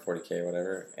Warhammer 40k or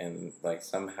whatever, and like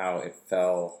somehow it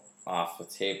fell off the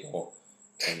table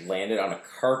and landed on a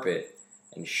carpet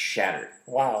and shattered,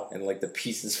 Wow. and like the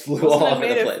pieces flew Wasn't all it over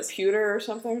made the of place. pewter or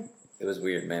something? It was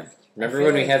weird, man. Remember feel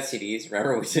when we like- had CDs?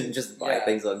 Remember we didn't just buy Yeah.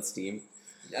 things on Steam?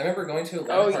 I remember going to a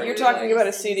LAN Oh, party. you're talking like- about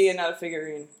a CD and not a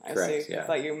figurine. I Correct, see. yeah. I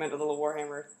thought you meant a little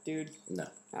Warhammer dude. No.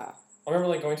 I remember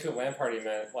like going to a LAN party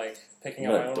meant like picking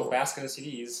up What my a little dork. basket of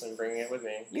CDs and bringing it with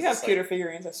me. You have It's pewter like,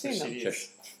 figurines. I've seen there's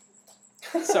them.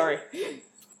 CDs. Sorry.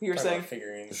 You were Talking saying? about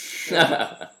figurines.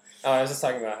 Yeah. Oh, I was just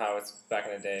talking about how it's back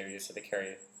in the day we used to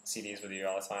carry CDs with you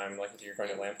all the time. Like if you're going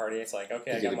to a LAN party, it's like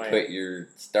okay, I You got could my put your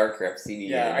StarCraft CD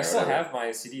in. yeah. I or still whatever. have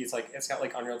my CD. It's like it's got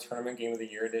like Unreal Tournament Game of the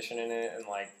Year edition in it, and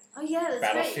like Oh yeah, that's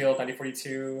Battlefield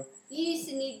 9042. right. You used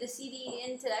to need the CD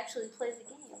in to actually play the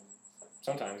game.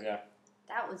 Sometimes, yeah.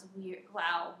 That was weird.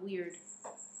 Wow, weird.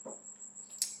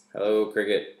 Hello,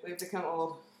 Cricket. We've become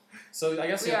old. So I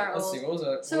guess We are Let's old. see, what was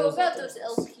that? So what was about that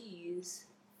those thing?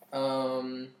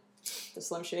 LPs. The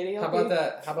Slim Shady How LP? about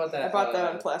that? How about that? I bought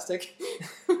that on plastic.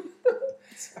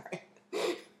 Sorry.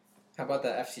 How about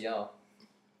that FTL?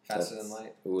 Faster than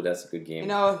light. Ooh, that's a good game. You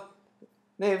know,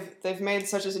 they've made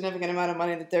such a significant amount of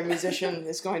money that their musician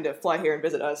is going to fly here and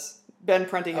visit us. Ben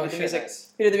Prunty, who Oh did the shit! music.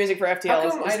 Nice. Who did the music for FTL? How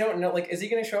is- come is- I don't know? Like, is he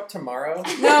gonna show up tomorrow?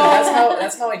 No.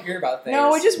 that's how I hear about things.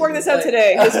 No, we just worked this out Like-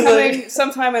 today. He's Like- coming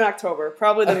sometime in October,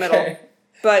 probably the middle. Okay.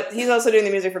 But he's also doing the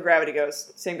music for Gravity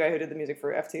Ghost, same guy who did the music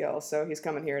for FTL. So he's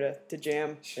coming here to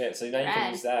jam. Shit. So now you can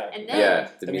Rad. use that. And then Yeah,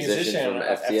 the, The musician, from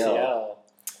of FTL.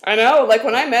 I know, like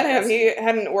when I met him, he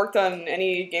hadn't worked on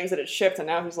any games that had shipped, and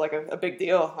now he's like a big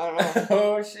deal. I don't know.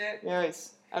 Oh shit. Yeah,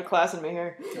 he's outclassing me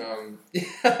here.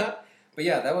 But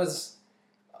yeah, that was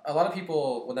a lot of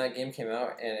people when that game came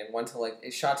out and it went to like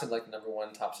it shot to like the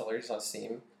 #1 top sellers on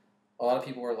Steam. A lot of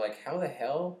people were like, "How the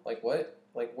hell? Like what?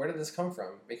 Like where did this come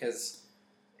from?" Because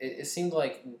it seemed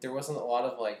like there wasn't a lot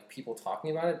of like people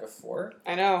talking about it before.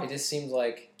 I know. It just seemed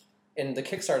like, and the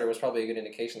Kickstarter was probably a good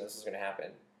indication this was going to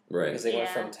happen Right. because they went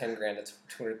Yeah. from 10 grand to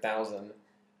 200,000.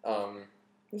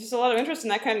 There's just a lot of interest in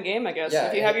that kind of game, I guess. Yeah,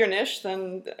 if you and- have your niche,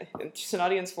 then it's just an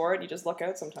audience for it. You just luck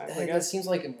out sometimes, I That guess. seems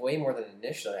like way more than a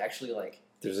niche though. Actually, like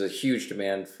there's a huge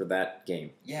demand for that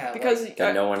game Yeah, Because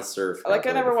that no one served. I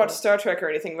properly never before. watched Star Trek or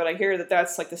anything, but I hear that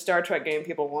that's like the Star Trek game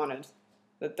people wanted.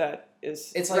 That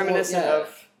is It's like, well, reminiscent yeah.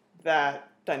 of that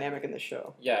dynamic in the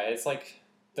show. Yeah, it's like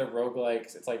the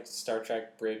roguelikes. It's like Star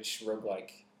Trek Bridge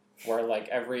roguelike, where like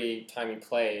every time you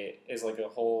play is like a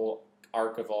whole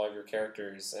arc of all of your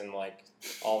characters and like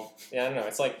all. Yeah, I don't know.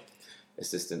 It's like.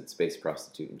 Assistant space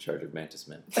prostitute in charge of Mantis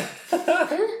Men.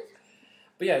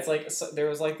 But yeah, it's like there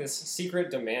was like this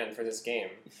secret demand for this game,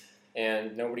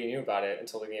 and nobody knew about it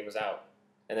until the game was out,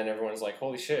 and then everyone's like,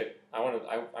 "Holy shit! I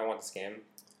want this game."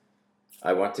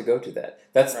 I want to go to that.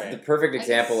 That's Right. the perfect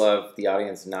example guess- of the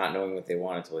audience not knowing what they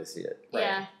want until they see it. Right.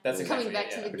 Yeah. That's It's exactly coming back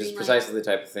it, to yeah. the Which is Greenlight. precisely the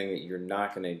type of thing that you're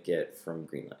not going to get from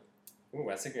Greenlight. Ooh,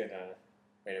 that's a good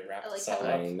way to wrap I like this that all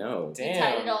one. up. I know. You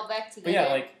tied it all back together. But yeah,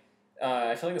 like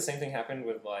I feel like the same thing happened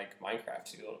with like Minecraft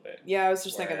too a little bit. Yeah, I was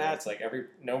just thinking where that. it's like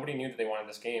nobody knew that they wanted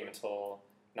this game until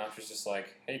Notch was just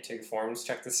like, "Hey, Tig Forms,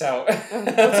 check this out." What's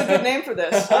a good name for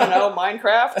this? I don't know,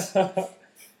 Minecraft?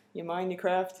 You mine, you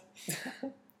craft?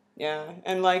 Yeah,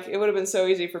 and like it would have been so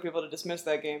easy for people to dismiss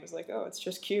that game. It's like, oh, it's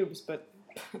just cubes, but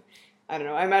I don't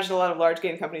know. I imagine a lot of large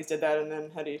game companies did that and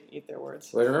then had to eat their words.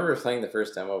 Well, I remember playing the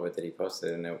first demo of it that he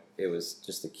posted, and it was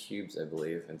just the cubes, I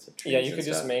believe, and some trees Yeah, you and could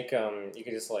just stuff. make you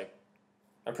could just like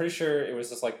I'm pretty sure it was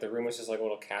just like the room was just like a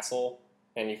little castle,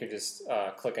 and you could just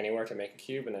click anywhere to make a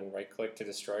cube, and then right click to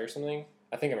destroy or something.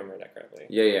 I think I remember that correctly.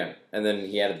 Yeah. And then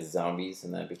he added the zombies,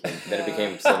 and then it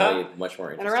became suddenly much more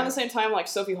interesting. And around the same time, like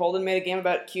Sophie Holden made a game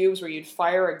about cubes where you'd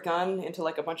fire a gun into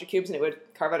like a bunch of cubes and it would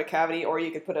carve out a cavity, or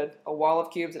you could put a wall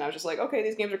of cubes. And I was just like, okay,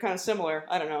 these games are kind of similar.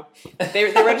 I don't know. They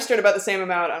registered about the same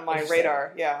amount on my Interesting.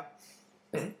 radar. Yeah,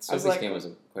 Sophie's like- game was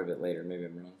quite a bit later. Maybe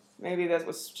I'm wrong. maybe that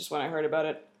was just when I heard about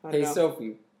it. I don't Hey, know.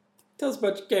 Sophie, tell us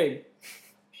about your game.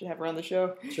 Should have her on the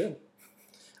show. Sure.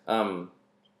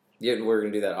 Yeah, we're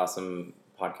gonna do that awesome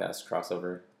podcast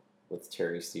crossover with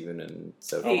Terry, Steven, and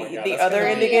Sophie. Oh my God, the that's other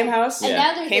gonna indie be- game house. And Yeah.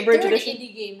 now there's Cambridge a third edition?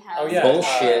 indie game house. Oh yeah,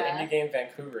 Bullshit. Indie Game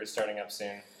Vancouver is starting up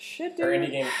soon, Shit, or dude.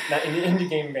 Indie Game, not Indie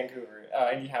Game Vancouver,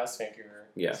 Indie House Vancouver.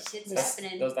 Yeah. Shit's That's,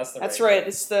 happening. that's the That's right. right.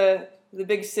 It's the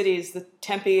big cities, the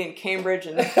Tempe and Cambridge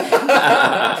and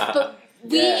But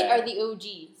we Yeah. are the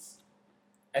OGs.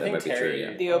 I That think might be true, Terry.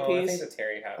 yeah. The I OPs. think the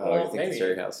Terry House. Oh, I think maybe. the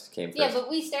Terry House came first. Yeah, but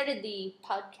we started the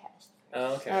podcast.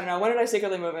 Oh, okay. I don't know. When did I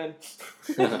secretly move in?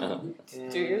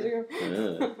 Mm, 2 years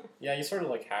ago. Yeah, you sort of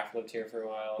like half lived here for a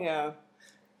while. Yeah,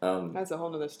 um, that's a whole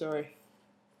nother story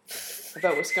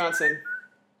about Wisconsin.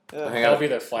 I Ugh. hang That'll out, be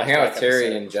the I flashback hang out with Terry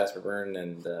episode. and Jasper Byrne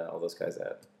and all those guys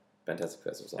at Fantastic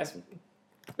Fest. It was awesome.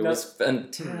 It No. was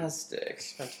fantastic.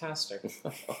 Fantastic.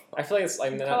 I feel like it's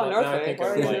like Call now I'm Norfolk. thinking Why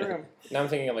are of you in the like room? now I'm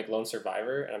thinking of like Lone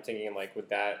Survivor, and I'm thinking like with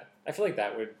that, I feel like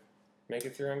that would make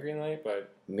it through on Greenlight, but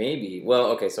Maybe. Well,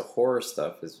 okay, so horror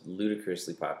stuff is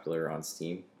ludicrously popular on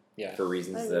Steam yeah. for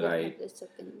reasons I that don't I have this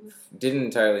open. didn't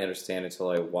entirely understand until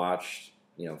I watched,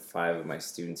 5 of my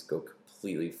students go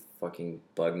completely fucking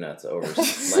bug nuts over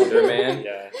Slender Man.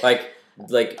 Yeah. Like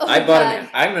Oh I my bought God.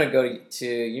 I'm gonna go to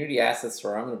Unity Asset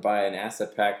Store. I'm gonna buy an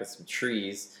asset pack with some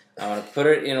trees. I'm gonna put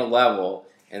it in a level,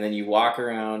 and then you walk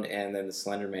around, and then the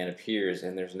Slender Man appears,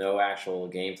 and there's no actual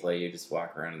gameplay. You just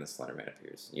walk around, and the Slender Man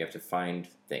appears. You have to find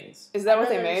things. Is that what I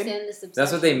they don't made? understand this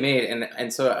That's what they obsession. made,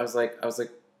 and so I was like,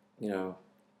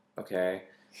 okay.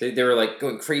 They were like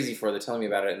going crazy for it. They're telling me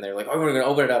about it, and they're like, "Oh, we're gonna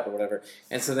open it up or whatever."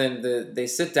 And so then they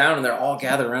sit down, and they're all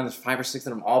gathered around. There's 5 or 6 of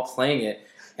them all playing it,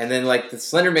 and then like the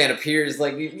Slender Man appears.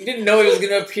 Like you didn't know he was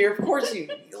gonna appear. Of course you.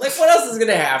 Like what else is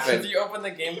gonna happen? If you open the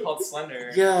game called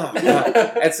Slender. Yeah,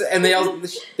 and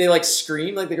they like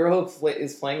scream. Like the girl who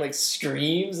is playing like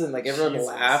screams, and like everyone Jesus.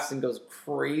 laughs and goes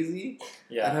crazy. And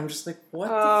Yeah. I'm just like, what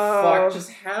Oh. the fuck just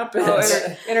happened?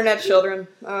 Oh, internet children.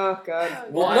 Oh god.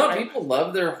 Well, Well, no, I- people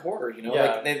love their horror,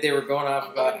 Yeah. Like they were going off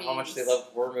And about their how much they memes. love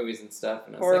horror movies and stuff,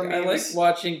 and I was Horror like, I like memes.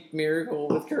 watching Miracle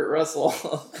with Kurt Russell.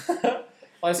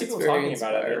 Well, I see It's people very talking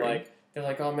about it. inspiring. They're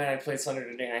like, oh man, I played Slender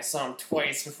today, and I saw him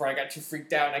twice before I got too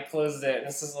freaked out, and I closed it. And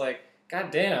it's just like, god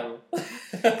damn.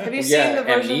 Have you yeah, seen the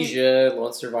version? Amnesia,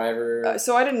 Lone Survivor.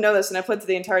 So I didn't know this, and I played through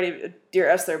the entirety of Dear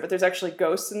Esther, but there's actually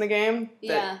ghosts in the game that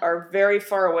Yeah. are very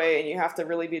far away, and you have to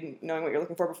really be knowing what you're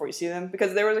looking for before you see them.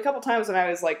 Because there was a couple times when I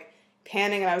was like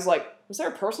panning, and I was like, was there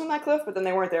a person on that cliff? But then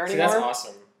they weren't there See, anymore. that's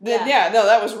awesome. Then, Yeah. yeah, no,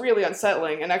 that was really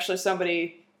unsettling. And actually,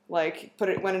 somebody like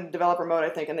went into developer mode, I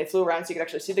think, and they flew around so you could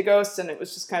actually see the ghosts, and it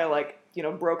was just kind of like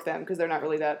broke them because they're not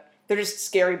really that. They're just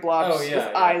scary blobs Oh, yeah, with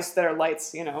yeah. eyes that are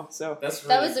lights, So That's really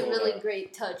That was a cool, really though.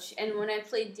 great touch. And when I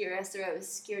played Dear Esther, I was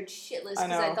scared shitless I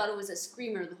because I know. thought it was a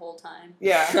screamer the whole time.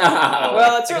 yeah. Oh,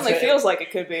 Well, it it's certainly a- feels like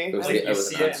it could be. It was Like, I you was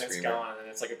see an it, and it's on-screamer. gone, and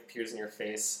it's like it appears in your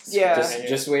face. Yeah.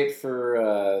 just wait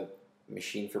for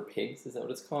Machine for Pigs, is that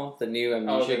what it's called? The new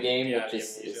Amnesia game, yeah, which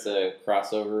is Amnesia. a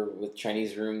crossover with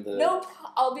Chinese Room. Nope,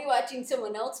 I'll be watching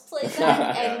someone else play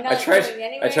that and not I tried going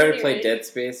anywhere to near play it. Dead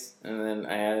Space, and then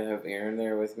I had to have Aaron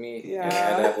there with me. Yeah. And I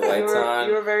had to have the lights on.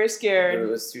 You were very But it scared.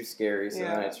 was too scary, so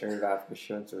then I Yeah. turned it off. We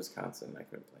went to Wisconsin. I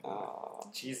couldn't play. Oh,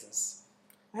 Jesus.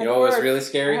 You know what was really I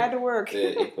scary? had to work.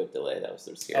 The input delay. That was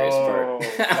the scariest Oh, part.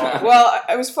 fuck. Well,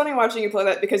 it was funny watching you play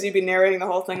that because you'd be narrating the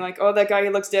whole thing like, oh, that guy, he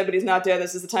looks dead, but he's not dead.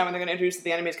 This is the time when they're going to introduce that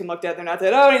the enemies can look dead. They're not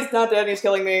dead. Oh, he's not dead. He's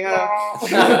killing me.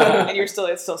 And it's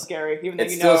still scary, even though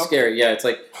It's you know. still scary. Yeah, it's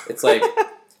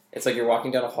like you're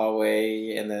walking down a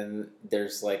hallway, and then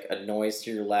there's like a noise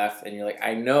to your left, and you're like,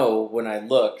 I know when I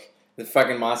look, the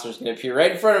fucking monster's gonna appear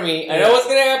right in front of me. I know what's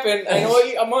gonna happen. I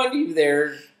know I'm on you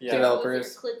there, Yeah.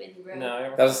 developers. Clipping, bro. No, I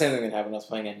never- That was the same thing that happened when I was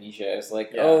playing Amnesia. I was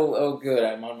like, Yeah. oh, good.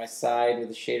 I'm on my side with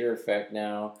the shader effect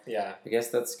now. Yeah. I guess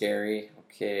that's scary.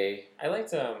 Okay. I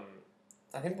liked,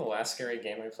 I think the last scary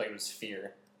game I played was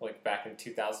Fear, like back in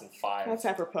 2005. That's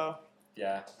apropos.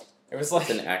 Yeah. It was like,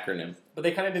 It's an acronym. but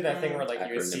they kind of did that thing where like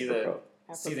you would Acronym see for the pro.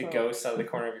 see the Apropos. ghost out of the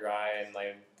corner of your eye and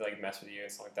like mess with you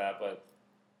and stuff like that. But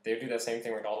they would do that same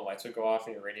thing where all the lights would go off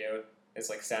and your radio is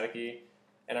like staticky.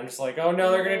 And I'm just like, oh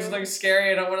no, they're gonna just like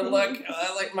scary. I don't want to look.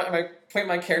 Like my point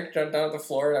my character down at the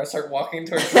floor, and I start walking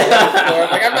towards the floor.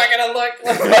 Like I'm not gonna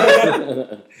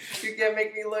look. You can't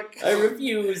make me look. I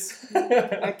refuse.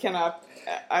 I cannot.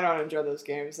 I don't enjoy those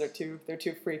games. They're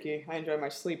too freaky. I enjoy my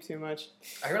sleep too much.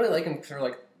 I really like them because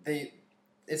like they.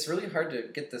 It's really hard to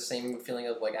get the same feeling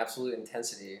of like absolute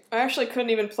intensity. I actually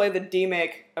couldn't even play the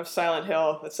demake of Silent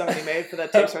Hill that somebody made for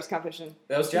that Tape Source competition.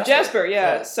 That was Jasper,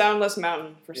 yeah, Yeah. Soundless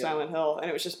Mountain for Yeah. Silent Hill, and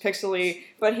it was just pixely,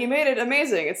 but he made it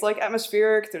amazing. It's like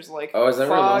atmospheric. There's like Oh, is that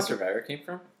where fog. Lone Survivor came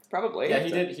from? Probably. Yeah, he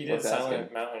did Look, that's Silent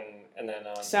good. Mountain and then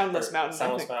Soundless or Mountain, I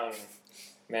Soundless think. Mountain,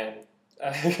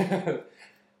 man.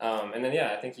 And then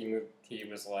yeah, I think he moved. He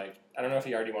was like, I don't know if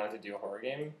he already wanted to do a horror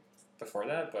game before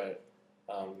that, but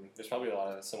there's probably a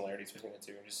lot of similarities between the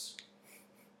two. Just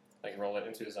like roll it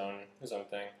into his own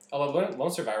thing. Although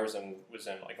Lone Survivor was in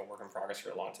like a work in progress for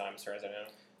a long time, as far as I know.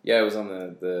 Yeah, it was on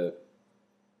the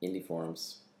indie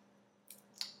forums.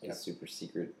 Yeah. It's super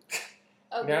secret.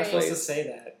 Oh, You're not supposed to great. say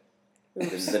that.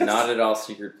 The not at all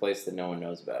secret place that no one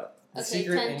knows about. The Okay,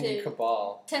 secret time indie to-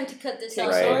 cabal. Time to cut this Take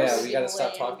out. Right. so Oh, yeah, we'll we gotta give stop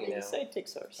away talking everything. now. Say Tape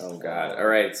Source. Oh God! All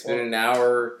right, it's been an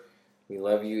hour. We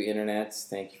love you, internets.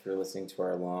 Thank you for listening to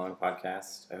our long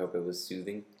podcast. I hope it was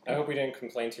soothing. I hope we didn't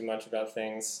complain too much about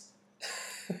things.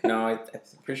 No, I'm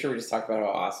pretty sure we just talked about how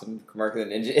awesome Mark the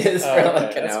Ninja is Oh, for okay,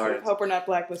 like an that's hour. good. Hope we're not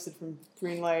blacklisted from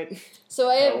Greenlight. So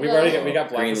I have. We got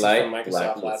Green blacklisted light, from Microsoft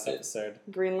last blacklisted. episode.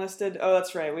 Greenlisted. Oh,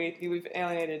 that's right. We've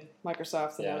alienated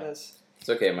Microsoft. I know Yeah. this. It's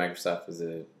okay. Microsoft is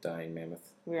a dying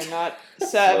mammoth. We are not Slowly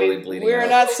savvy. bleeding We are out.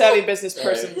 not savvy business Right.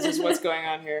 persons. Is what's going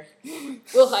on here.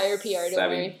 We'll hire PR. Don't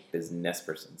Savvy worry. business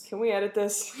persons. Can we edit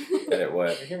this? Edit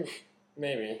what? We can,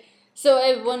 maybe. So I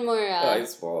have one more Oh, I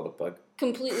swallowed a bug.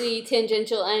 completely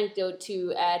tangential anecdote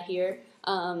to add here.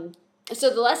 So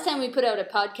the last time we put out a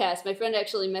podcast, my friend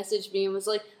actually messaged me and was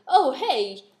like, "Oh,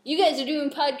 hey, you guys are doing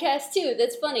podcasts too.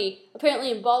 That's funny."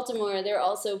 Apparently in Baltimore, they're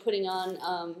also putting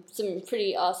on some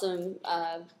pretty awesome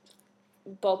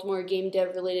Baltimore game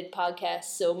dev related podcasts.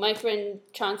 So my friend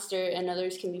Tronster and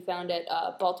others can be found at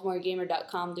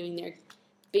BaltimoreGamer.com doing their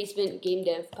basement game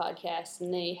dev podcast,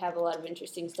 and they have a lot of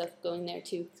interesting stuff going there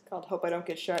too. It's called Hope I Don't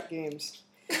Get Shot Games.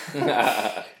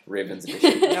 Ravens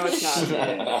edition. No, it's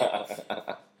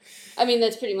not. I mean,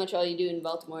 that's pretty much all you do in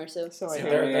Baltimore. So So I See, hear.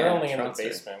 they're yeah, only in the Trouncer.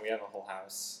 basement. We have a whole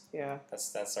house. Yeah.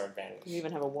 That's our advantage. We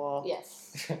even have a wall.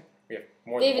 yes. We have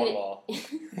more They than even- one wall.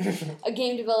 A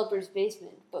game developer's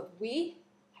basement, but we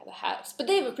have a house. But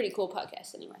they have a pretty cool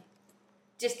podcast anyway.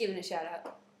 Just giving a shout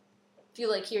out. If you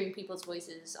like hearing people's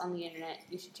voices on the internet,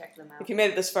 you should check them out. If you made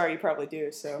it this far, you probably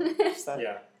do. So just that,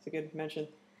 Yeah. it's a good mention.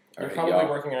 You're Alright, probably y'all.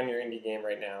 working on your indie game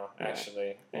right now, Yeah.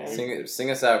 actually. Yeah. And Sing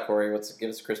us out, Corey. Give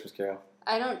us a Christmas carol.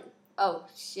 I don't. Oh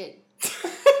shit!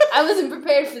 I wasn't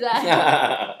prepared for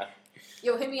that.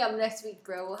 Yo, hit me up next week,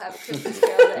 bro. We'll have a Christmas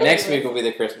carol. Next anyway. week will be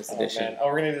the Christmas oh, edition. man. Oh,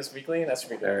 we're gonna do this weekly? That's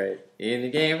pretty All good. right. In the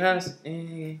game house. In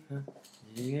the game house.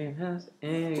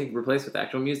 In the game house. Replaced with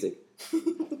actual music.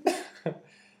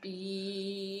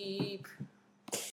 Beep.